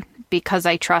Puracy because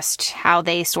I trust how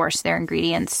they source their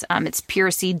ingredients. It's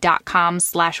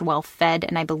puracy.com/wellfed.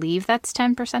 And I believe that's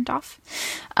 10% off,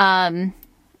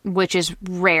 which is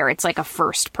rare. It's like a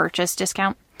first purchase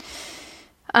discount.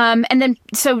 And then,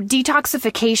 so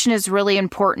detoxification is really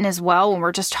important as well when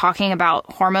we're just talking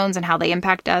about hormones and how they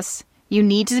impact us. You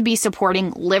need to be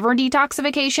supporting liver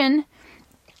detoxification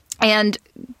and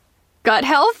gut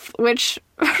health, which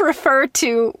refer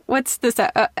to, what's this,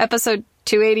 episode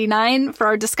 289 for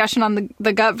our discussion on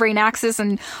the gut-brain axis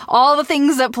and all the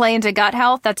things that play into gut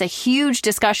health. That's a huge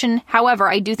discussion.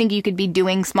 However, I do think you could be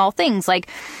doing small things like,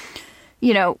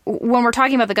 when we're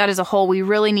talking about the gut as a whole, we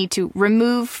really need to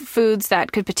remove foods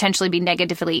that could potentially be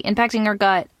negatively impacting our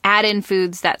gut, add in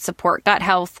foods that support gut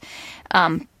health,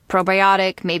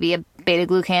 probiotic, maybe a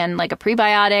beta-glucan like a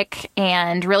prebiotic,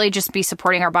 and really just be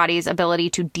supporting our body's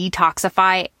ability to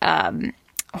detoxify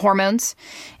hormones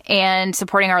and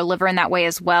supporting our liver in that way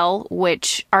as well,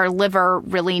 which our liver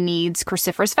really needs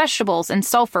cruciferous vegetables and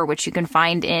sulfur, which you can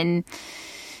find in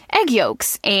egg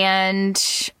yolks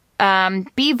and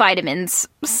B vitamins.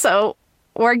 So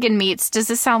organ meats, does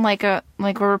this sound like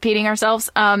we're repeating ourselves?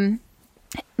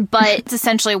 But it's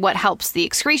essentially what helps the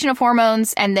excretion of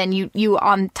hormones. And then you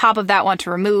on top of that want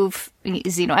to remove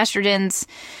xenoestrogens,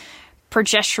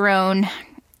 progesterone.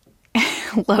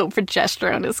 Low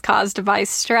progesterone is caused by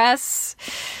stress.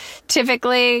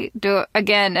 Typically,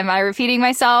 am I repeating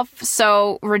myself?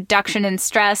 So reduction in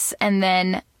stress. And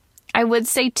then I would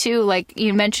say too, like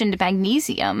you mentioned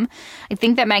magnesium. I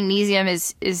think that magnesium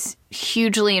is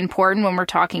hugely important when we're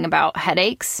talking about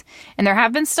headaches. And there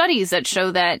have been studies that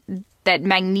show that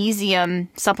magnesium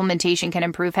supplementation can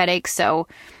improve headaches. So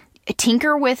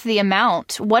tinker with the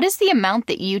amount. What is the amount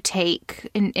that you take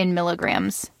in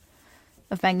milligrams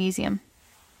of magnesium?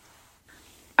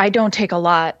 I don't take a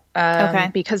lot. Okay.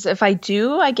 Because if I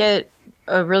do, I get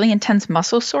a really intense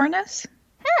muscle soreness.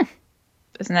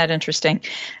 Isn't that interesting?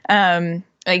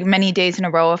 Like many days in a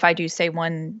row, if I do say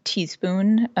 1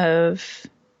 teaspoon of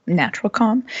Natural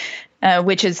Calm,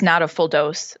 which is not a full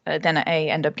dose, then I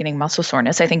end up getting muscle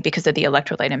soreness, I think because of the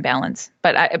electrolyte imbalance,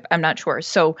 but I'm not sure.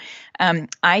 So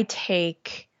I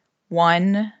take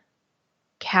 1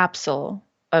 capsule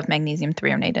of magnesium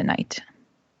threonate a night.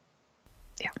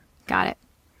 Yeah. Got it.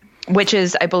 Which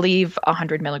is, I believe,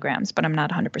 100 milligrams, but I'm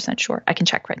not 100% sure. I can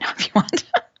check right now if you want.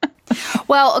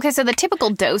 Well, okay, so the typical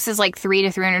dose is like 3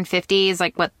 to 350 is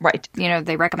like what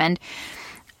they recommend.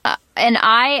 And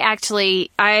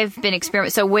I've been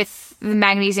experimenting. So with the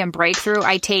Magnesium Breakthrough,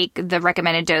 I take the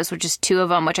recommended dose, which is 2 of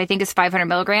them, which I think is 500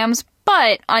 milligrams.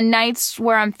 But on nights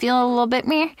where I'm feeling a little bit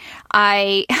meh,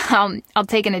 I'll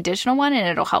take an additional one, and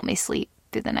it'll help me sleep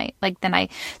through the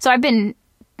night. So I've been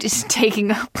just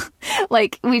taking,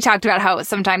 like we talked about how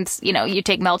sometimes, you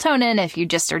take melatonin if you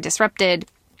just are disrupted.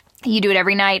 You do it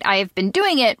every night. I've been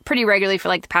doing it pretty regularly for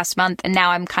like the past month, and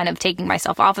now I'm kind of taking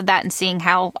myself off of that and seeing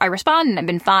how I respond, and I've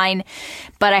been fine.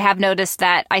 But I have noticed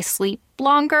that I sleep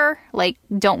longer, like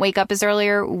don't wake up as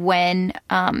earlier when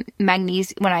when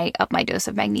I up my dose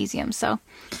of magnesium. So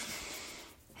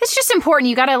it's just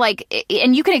important. You gotta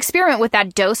and you can experiment with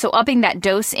that dose. So upping that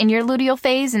dose in your luteal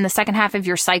phase in the second half of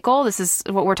your cycle. This is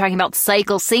what we're talking about,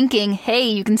 cycle syncing. Hey,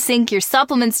 you can sync your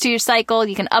supplements to your cycle.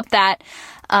 You can up that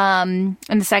in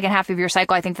the second half of your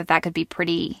cycle. I think that could be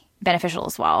pretty beneficial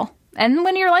as well. And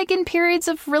when you're in periods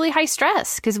of really high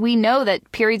stress, because we know that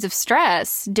periods of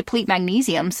stress deplete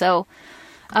magnesium. So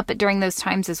up it during those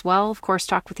times as well. Of course,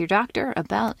 talk with your doctor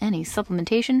about any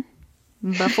supplementation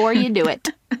before you do it.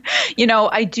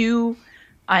 I do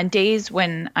on days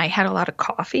when I had a lot of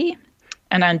coffee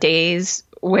and on days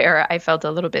where I felt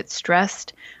a little bit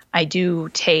stressed, I do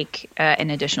take an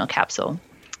additional capsule.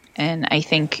 And I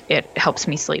think it helps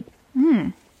me sleep.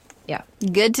 Yeah.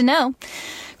 Good to know.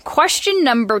 Question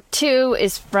number 2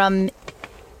 is from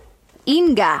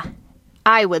Inga.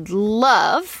 I would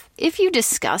love if you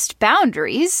discussed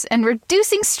boundaries and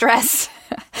reducing stress.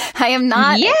 I am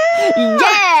not.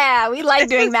 Yeah, we like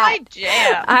doing that. My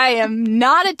jam. I am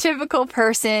not a typical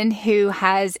person who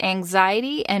has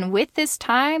anxiety, and with this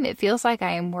time, it feels like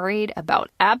I am worried about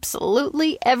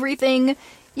absolutely everything.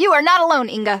 You are not alone,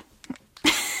 Inga.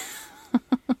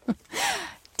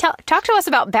 Talk to us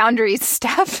about boundaries,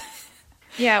 Steph.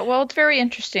 Yeah, well, it's very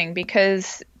interesting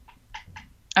because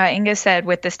Inga said,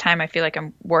 with this time, I feel like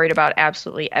I'm worried about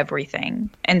absolutely everything.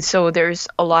 And so there's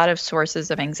a lot of sources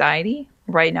of anxiety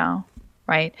right now,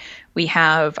 right? We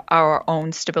have our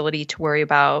own stability to worry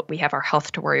about. We have our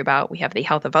health to worry about. We have the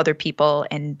health of other people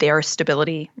and their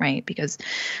stability, right? Because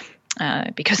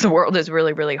the world is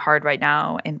really, really hard right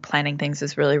now, and planning things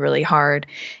is really, really hard.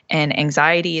 And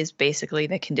anxiety is basically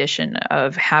the condition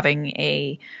of having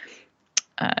a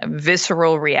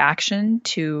visceral reaction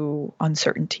to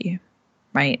uncertainty,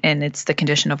 right? And it's the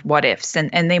condition of what ifs,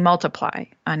 and they multiply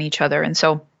on each other. And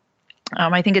so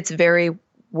I think it's very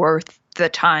worth the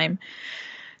time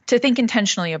to think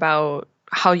intentionally about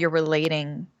how you're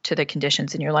relating to the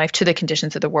conditions in your life, to the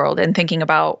conditions of the world, and thinking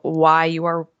about why you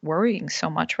are worrying so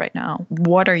much right now.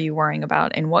 What are you worrying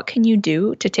about, and what can you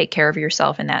do to take care of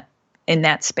yourself in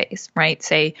that space, right?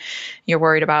 Say you're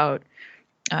worried about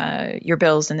your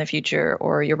bills in the future,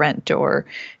 or your rent, or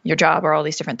your job, or all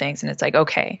these different things. And it's like,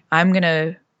 okay,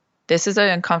 this is an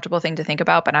uncomfortable thing to think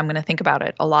about, but I'm going to think about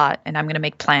it a lot, and I'm going to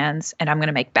make plans, and I'm going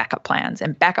to make backup plans,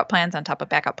 and backup plans on top of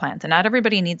backup plans. And not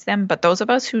everybody needs them, but those of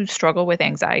us who struggle with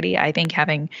anxiety, I think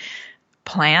having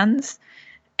plans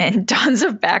and tons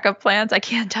of backup plans, I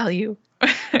can't tell you.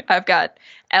 I've got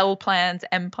L plans,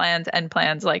 M plans, N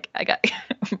plans. Like I got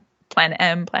plan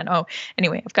M, plan O.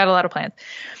 Anyway, I've got a lot of plans.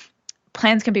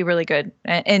 Plans can be really good.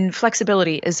 And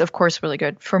flexibility is, of course, really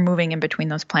good for moving in between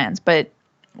those plans. But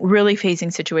really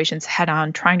facing situations head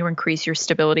on, trying to increase your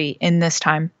stability in this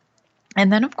time.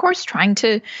 And then, of course, trying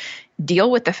to deal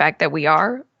with the fact that we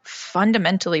are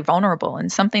fundamentally vulnerable,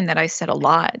 and something that I said a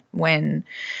lot when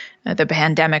the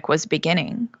pandemic was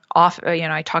beginning.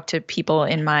 I talked to people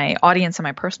in my audience on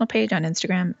my personal page on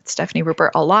Instagram, Stephanie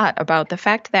Rupert, a lot about the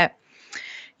fact that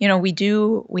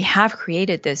we have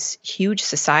created this huge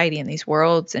society in these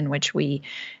worlds in which we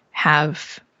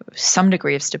have some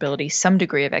degree of stability, some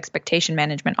degree of expectation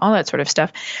management, all that sort of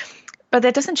stuff. But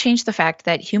that doesn't change the fact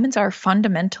that humans are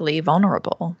fundamentally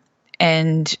vulnerable,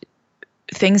 and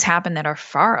things happen that are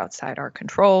far outside our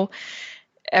control.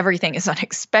 Everything is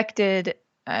unexpected,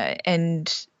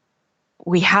 and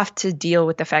we have to deal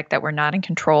with the fact that we're not in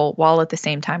control while at the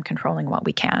same time controlling what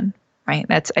we can. Right?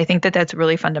 I think that's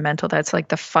really fundamental. That's like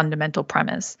the fundamental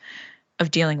premise of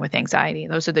dealing with anxiety.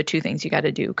 Those are the two things you got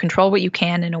to do. Control what you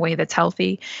can in a way that's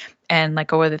healthy, and let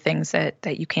go of the things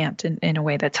that you can't in a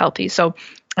way that's healthy. So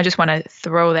I just want to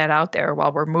throw that out there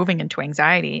while we're moving into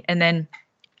anxiety. And then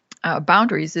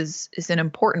boundaries is an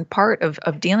important part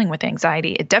of dealing with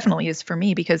anxiety. It definitely is for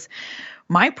me, because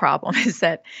my problem is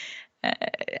that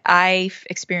I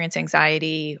experience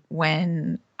anxiety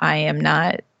when I am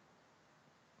not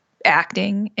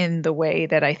acting in the way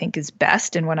that I think is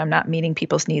best, and when I'm not meeting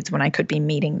people's needs when I could be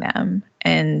meeting them.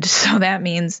 And so that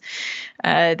means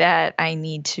that I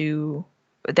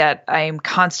am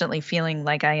constantly feeling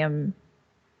like I am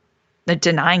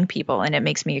denying people, and it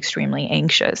makes me extremely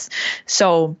anxious.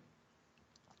 So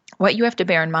what you have to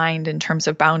bear in mind in terms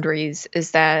of boundaries is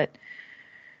that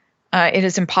it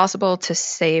is impossible to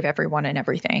save everyone and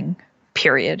everything,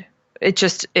 period.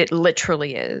 It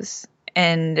literally is.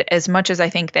 And as much as I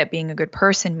think that being a good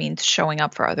person means showing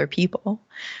up for other people,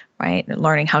 right, and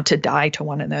learning how to die to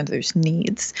one another's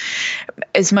needs,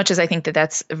 as much as I think that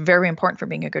that's very important for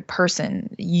being a good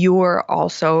person, you're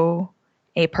also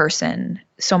a person.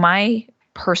 So my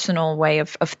personal way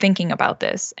of thinking about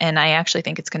this, and I actually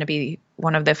think it's going to be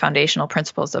one of the foundational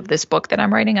principles of this book that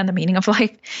I'm writing on the meaning of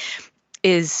life,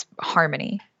 is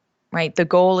harmony, right? The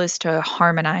goal is to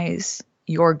harmonize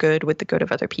your good with the good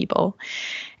of other people.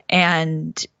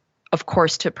 And of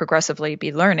course, to progressively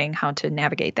be learning how to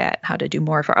navigate that, how to do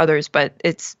more for others. But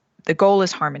the goal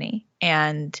is harmony,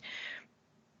 and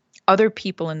other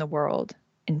people in the world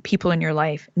and people in your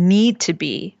life need to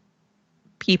be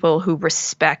people who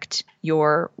respect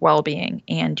your well-being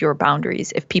and your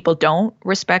boundaries. If people don't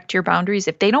respect your boundaries,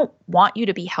 if they don't want you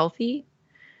to be healthy,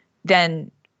 then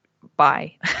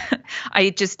bye.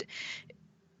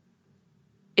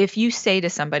 If you say to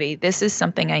somebody, this is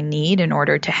something I need in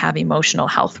order to have emotional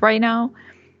health right now,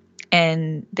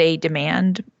 and they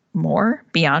demand more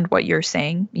beyond what you're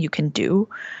saying you can do,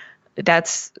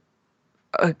 that's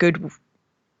a good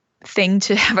thing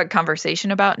to have a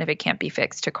conversation about. And if it can't be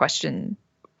fixed, to question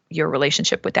your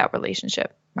relationship with that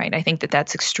relationship, right? I think that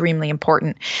that's extremely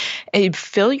important. And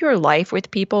fill your life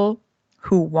with people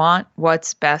who want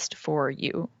what's best for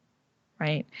you.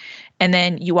 Right. And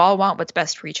then you all want what's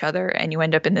best for each other. And you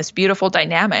end up in this beautiful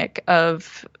dynamic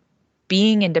of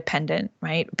being independent,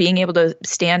 right? Being able to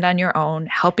stand on your own,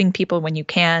 helping people when you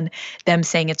can, them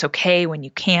saying it's okay when you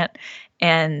can't.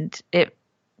 And it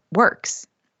works.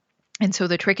 And so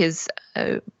the trick is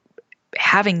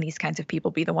having these kinds of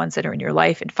people be the ones that are in your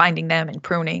life, and finding them and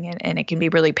pruning. And it can be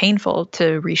really painful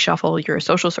to reshuffle your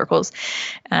social circles.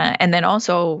 And then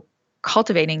also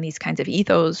cultivating these kinds of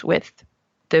ethos with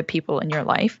the people in your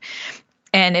life.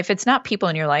 And if it's not people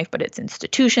in your life, but it's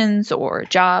institutions or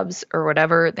jobs or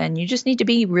whatever, then you just need to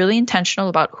be really intentional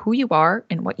about who you are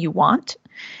and what you want,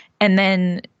 and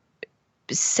then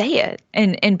say it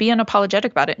and be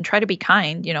unapologetic about it, and try to be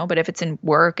kind, but if it's in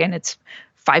work and it's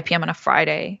 5 p.m. on a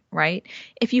Friday, right?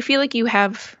 If you feel like you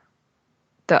have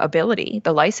the ability,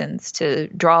 the license to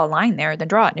draw a line there, then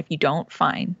draw it. And if you don't,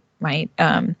 fine, right?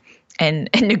 And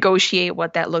negotiate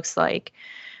what that looks like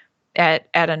at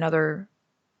another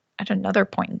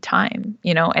point in time.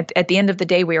 At the end of the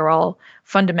day, we are all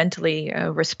fundamentally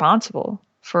responsible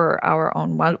for our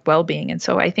own well-being. And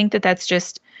so I think that that's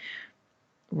just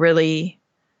really,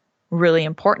 really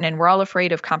important. And we're all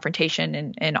afraid of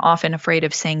confrontation and often afraid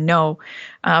of saying no.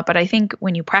 But I think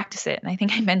when you practice it, and I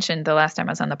think I mentioned the last time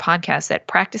I was on the podcast that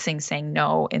practicing saying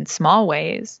no in small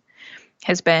ways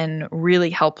has been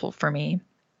really helpful for me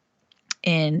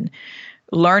in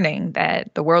learning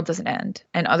that the world doesn't end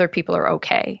and other people are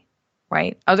okay,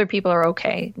 right? Other people are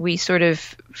okay. We sort of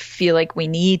feel like we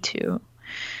need to,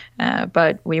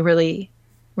 but we really,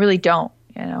 really don't.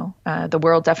 the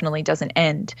world definitely doesn't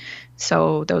end.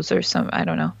 So those are some, I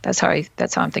don't know. That's how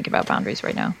I'm thinking about boundaries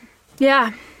right now.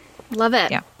 Yeah. Love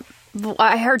it. Yeah.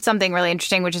 I heard something really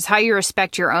interesting, which is how you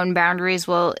respect your own boundaries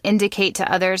will indicate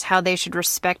to others how they should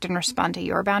respect and respond to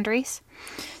your boundaries.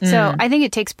 So I think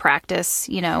it takes practice,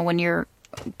 when you're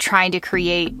trying to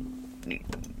create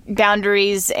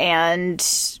boundaries and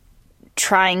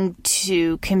trying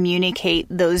to communicate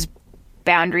those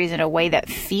boundaries in a way that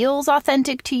feels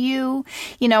authentic to you.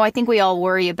 I think we all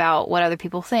worry about what other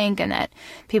people think and that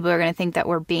people are going to think that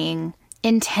we're being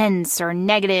intense or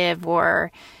negative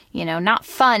or, not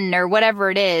fun or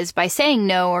whatever it is by saying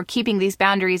no or keeping these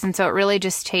boundaries. And so it really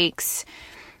just takes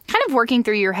kind of working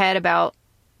through your head about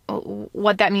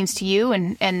what that means to you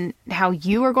and how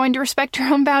you are going to respect your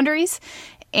own boundaries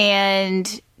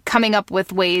and coming up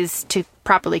with ways to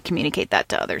properly communicate that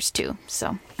to others too.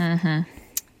 So,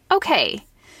 Okay.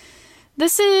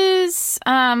 This is,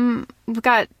 we've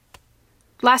got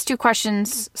last two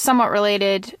questions, somewhat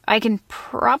related. I can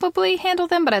probably handle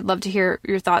them, but I'd love to hear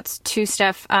your thoughts too,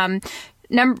 Steph.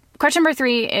 Question number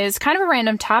 3 is kind of a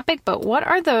random topic, but what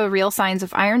are the real signs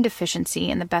of iron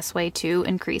deficiency and the best way to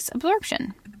increase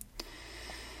absorption?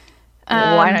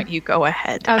 Why don't you go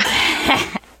ahead? Okay.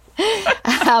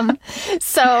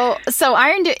 So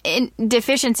iron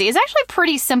deficiency is actually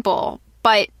pretty simple,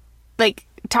 but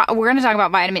we're going to talk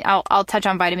about vitamin. I'll touch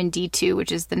on vitamin D2,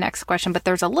 which is the next question, but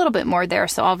there's a little bit more there,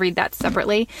 so I'll read that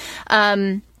separately.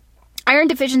 Iron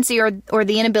deficiency or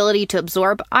the inability to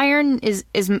absorb iron is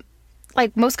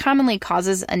most commonly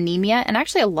causes anemia, and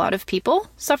actually a lot of people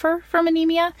suffer from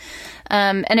anemia.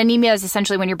 And anemia is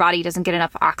essentially when your body doesn't get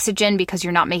enough oxygen because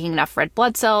you're not making enough red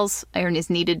blood cells. Iron is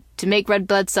needed to make red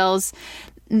blood cells.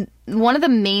 One of the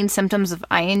main symptoms of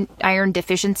iron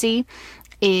deficiency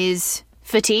is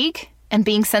fatigue and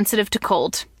being sensitive to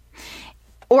cold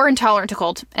or intolerant to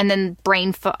cold, and then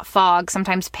brain fog,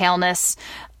 sometimes paleness.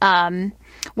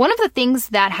 One of the things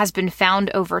that has been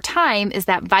found over time is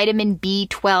that vitamin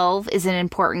B12 is an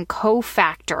important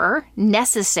cofactor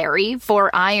necessary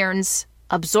for iron's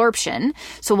absorption.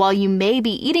 So while you may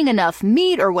be eating enough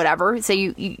meat or whatever,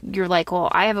 say you're like, well,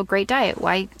 I have a great diet.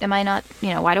 Why am I not,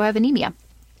 why do I have anemia?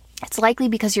 It's likely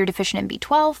because you're deficient in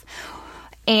B12,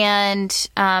 and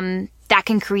that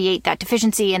can create that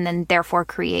deficiency and then therefore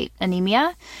create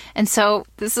anemia. And so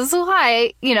this is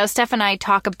why, Steph and I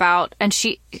talk about, and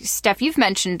Steph, you've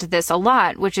mentioned this a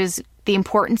lot, which is the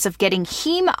importance of getting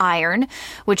heme iron,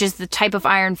 which is the type of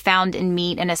iron found in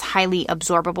meat and is highly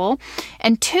absorbable.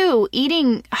 And 2,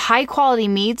 eating high quality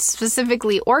meats,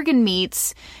 specifically organ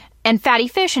meats, and fatty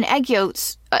fish and egg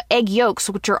yolks,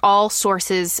 which are all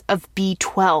sources of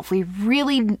B12. We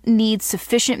really need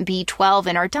sufficient B12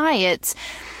 in our diets.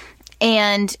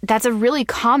 And that's a really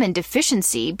common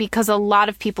deficiency because a lot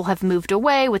of people have moved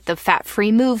away with the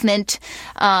fat-free movement.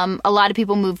 A lot of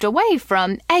people moved away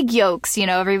from egg yolks.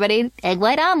 Everybody egg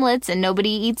white omelets, and nobody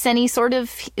eats any sort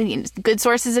of good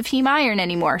sources of heme iron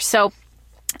anymore. So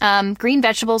green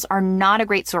vegetables are not a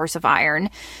great source of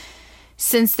iron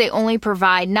since they only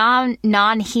provide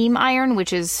non-heme iron,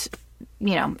 which is,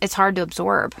 it's hard to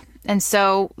absorb. And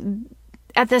so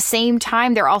at the same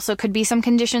time, there also could be some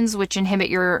conditions which inhibit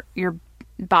your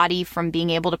body from being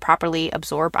able to properly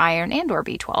absorb iron and or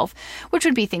B12, which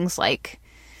would be things like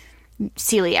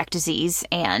celiac disease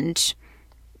and,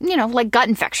 like gut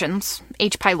infections,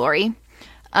 H. pylori.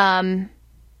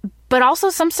 But also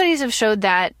some studies have showed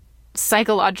that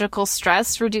psychological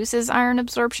stress reduces iron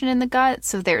absorption in the gut.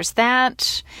 So there's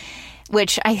that,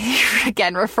 which I,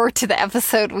 again, refer to the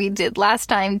episode we did last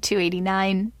time,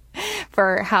 289,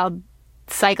 for how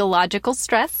psychological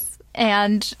stress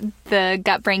and the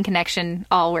gut-brain connection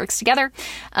all works together.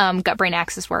 Gut-brain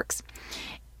axis works.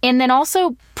 And then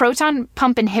also proton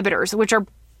pump inhibitors, which are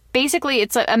basically,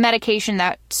 it's a medication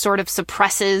that sort of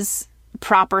suppresses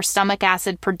proper stomach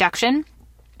acid production.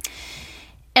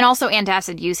 And also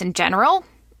antacid use in general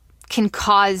can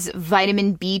cause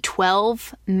vitamin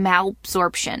B12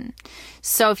 malabsorption.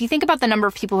 So if you think about the number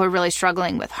of people who are really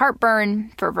struggling with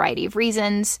heartburn for a variety of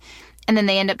reasons, and then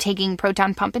they end up taking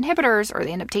proton pump inhibitors or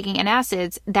they end up taking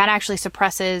antacids, that actually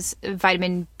suppresses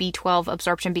vitamin B12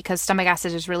 absorption because stomach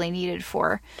acid is really needed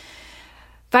for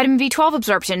vitamin B12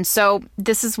 absorption. So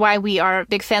this is why we are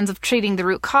big fans of treating the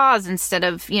root cause instead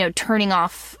of, turning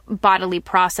off bodily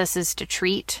processes to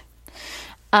treat.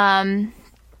 Anything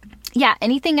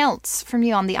else from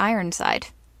you on the iron side?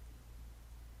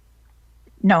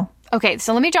 No. Okay,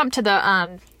 so let me jump to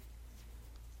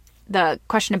the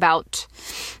question about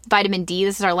vitamin D.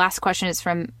 This is our last question. It's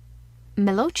from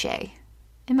Meloche.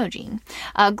 Imogen.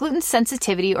 Gluten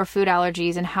sensitivity or food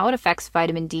allergies and how it affects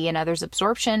vitamin D and others'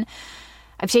 absorption.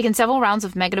 I've taken several rounds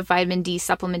of negative vitamin D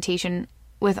supplementation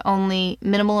with only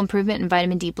minimal improvement in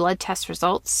vitamin D blood test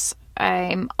results.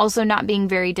 I'm also not being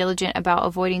very diligent about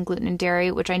avoiding gluten and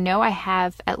dairy, which I know I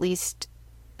have at least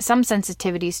some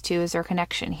sensitivities to. Is there a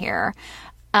connection here?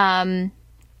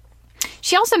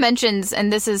 She also mentions,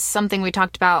 and this is something we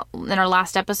talked about in our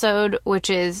last episode,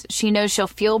 which is she knows she'll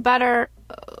feel better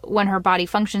when her body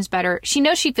functions better. She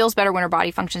knows she feels better when her body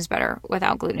functions better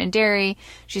without gluten and dairy.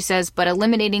 She says, but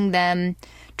eliminating them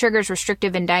triggers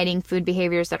restrictive and dieting food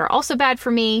behaviors that are also bad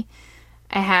for me.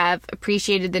 I have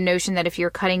appreciated the notion that if you're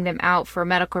cutting them out for a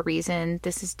medical reason,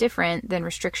 this is different than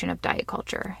restriction of diet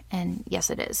culture. And yes,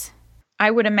 it is. I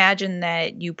would imagine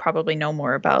that you probably know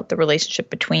more about the relationship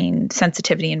between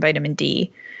sensitivity and vitamin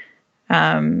D. But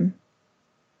I'm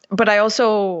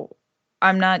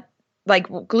not like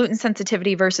gluten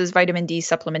sensitivity versus vitamin D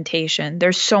supplementation.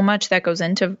 There's so much that goes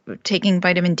into taking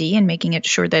vitamin D and making it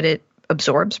sure that it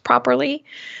absorbs properly,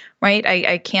 right?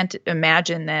 I can't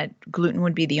imagine that gluten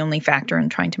would be the only factor in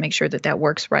trying to make sure that that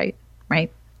works right? Yeah,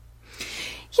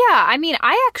 I mean,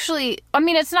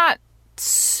 it's not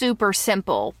super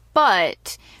simple,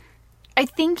 but I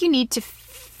think you need to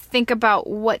think about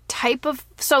what type of,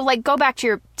 so like go back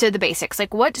to the basics,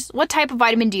 like what type of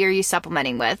vitamin D are you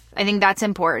supplementing with? I think that's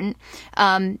important.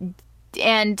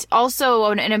 And also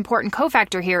an important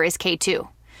cofactor here is K2.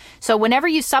 So whenever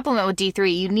you supplement with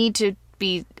D3,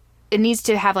 it needs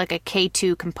to have like a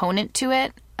K2 component to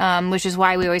it. Which is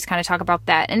why we always kind of talk about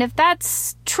that. And if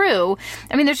that's true,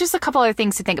 I mean, there's just a couple other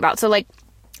things to think about. So like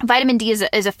vitamin D is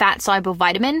a fat soluble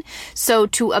vitamin. So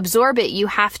to absorb it, you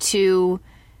have to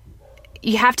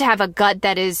have a gut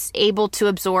that is able to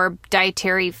absorb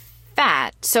dietary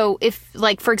fat. So if,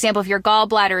 like, for example, if your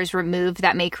gallbladder is removed,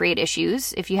 that may create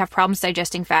issues. If you have problems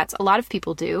digesting fats, a lot of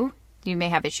people do. You may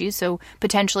have issues. So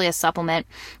potentially a supplement,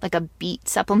 like a beet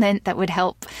supplement, that would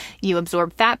help you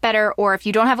absorb fat better. Or if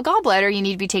you don't have a gallbladder, you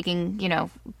need to be taking,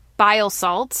 bile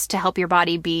salts to help your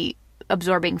body be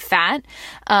absorbing fat.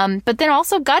 But then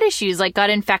also gut issues, like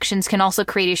gut infections, can also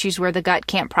create issues where the gut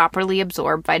can't properly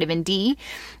absorb vitamin D.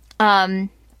 And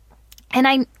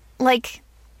I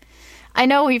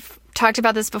know we've talked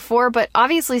about this before, but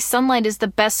obviously sunlight is the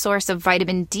best source of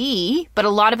vitamin D, but a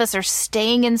lot of us are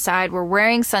staying inside. We're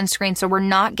wearing sunscreen, so we're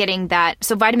not getting that.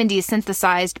 So vitamin D is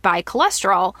synthesized by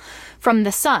cholesterol from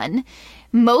the sun.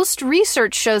 Most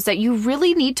research shows that you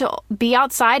really need to be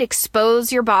outside,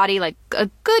 expose your body, like a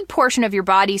good portion of your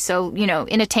body. So,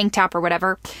 in a tank top or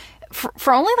whatever,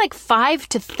 for only like 5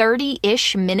 to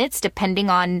 30-ish minutes, depending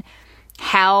on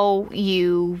how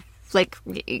you,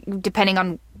 depending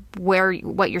on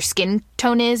what your skin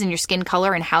tone is and your skin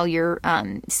color and how your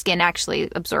skin actually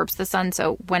absorbs the sun.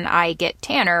 So when I get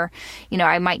tanner,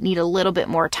 I might need a little bit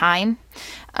more time.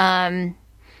 But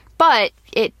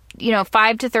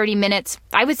 5 to 30 minutes,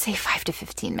 I would say 5 to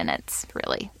 15 minutes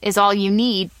really is all you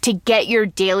need to get your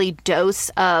daily dose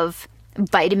of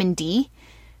vitamin D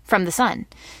from the sun.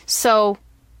 So,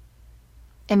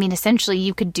 I mean, essentially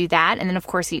you could do that. And then of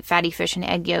course eat fatty fish and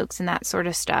egg yolks and that sort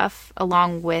of stuff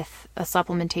along with a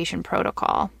supplementation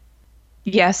protocol.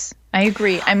 Yes, I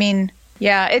agree. I mean,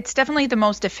 yeah, it's definitely the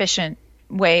most efficient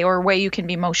way, or way you can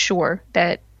be most sure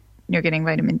that you're getting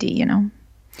vitamin D,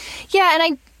 Yeah.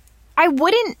 And I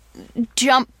wouldn't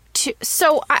jump to,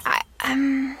 so I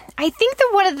think that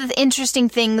one of the interesting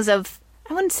things of,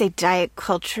 I wouldn't say diet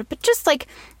culture, but just like,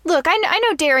 look, I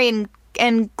know dairy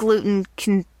and gluten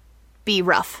can be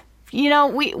rough.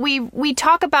 We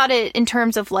talk about it in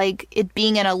terms of like it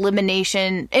being an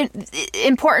elimination,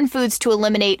 important foods to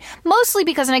eliminate, mostly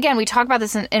because, and again, we talk about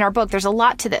this in our book, there's a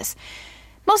lot to this,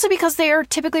 mostly because they are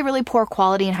typically really poor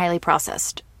quality and highly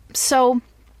processed. So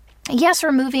yes,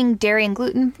 removing dairy and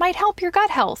gluten might help your gut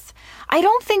health. I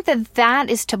don't think that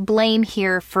is to blame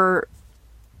here for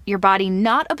your body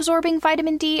not absorbing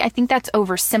vitamin D. I think that's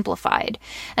oversimplified.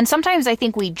 And sometimes I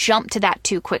think we jump to that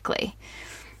too quickly.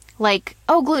 Like,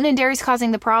 oh, gluten and dairy is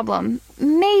causing the problem.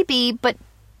 Maybe, but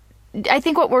I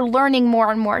think what we're learning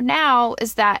more and more now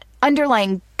is that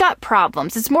underlying gut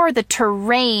problems, it's more the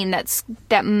terrain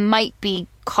that might be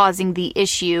causing the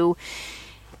issue.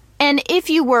 And if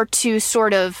you were to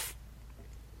sort of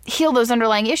heal those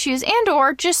underlying issues and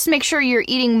or just make sure you're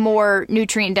eating more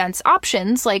nutrient dense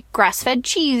options like grass-fed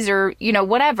cheese or,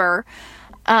 whatever,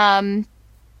 that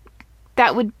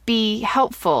would be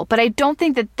helpful. But I don't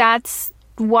think that that's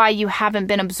why you haven't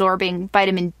been absorbing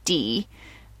vitamin D.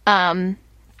 There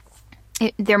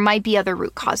might be other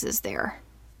root causes there.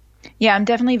 Yeah, I'm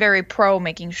definitely very pro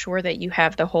making sure that you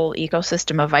have the whole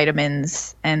ecosystem of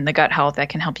vitamins and the gut health that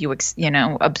can help you,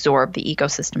 absorb the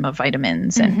ecosystem of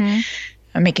vitamins and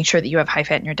making sure that you have high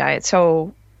fat in your diet.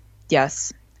 So,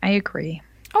 yes, I agree.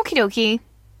 Okie dokie.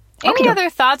 Any other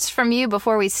thoughts from you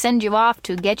before we send you off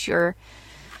to get your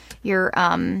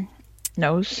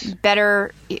nose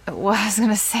better? Well, I was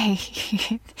gonna say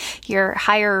your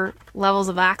higher levels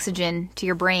of oxygen to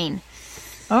your brain.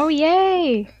 Oh,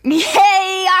 yay!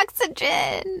 Yay,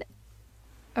 oxygen!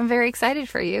 I'm very excited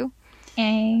for you.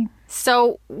 Yay.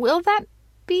 So, will that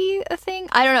be a thing?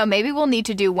 I don't know. Maybe we'll need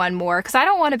to do one more because I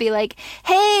don't want to be like,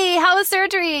 hey, how was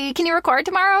surgery? Can you record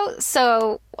tomorrow?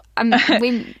 So,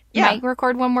 we might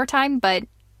record one more time, but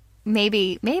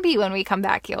maybe when we come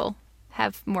back, you'll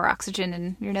have more oxygen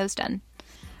and your nose done.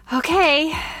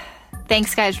 Okay.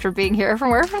 Thanks, guys, for being here.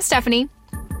 From Stephanie.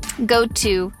 Go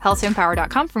to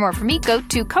healthyempower.com for more from me. Go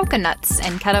to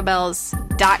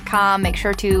coconutsandkettlebells.com. Make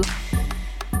sure to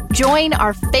join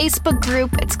our Facebook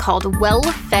group. It's called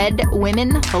Well-Fed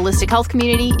Women Holistic Health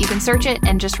Community. You can search it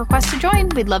and just request to join.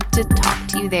 We'd love to talk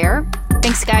to you there.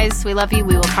 Thanks, guys. We love you.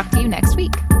 We will talk to you next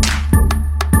week.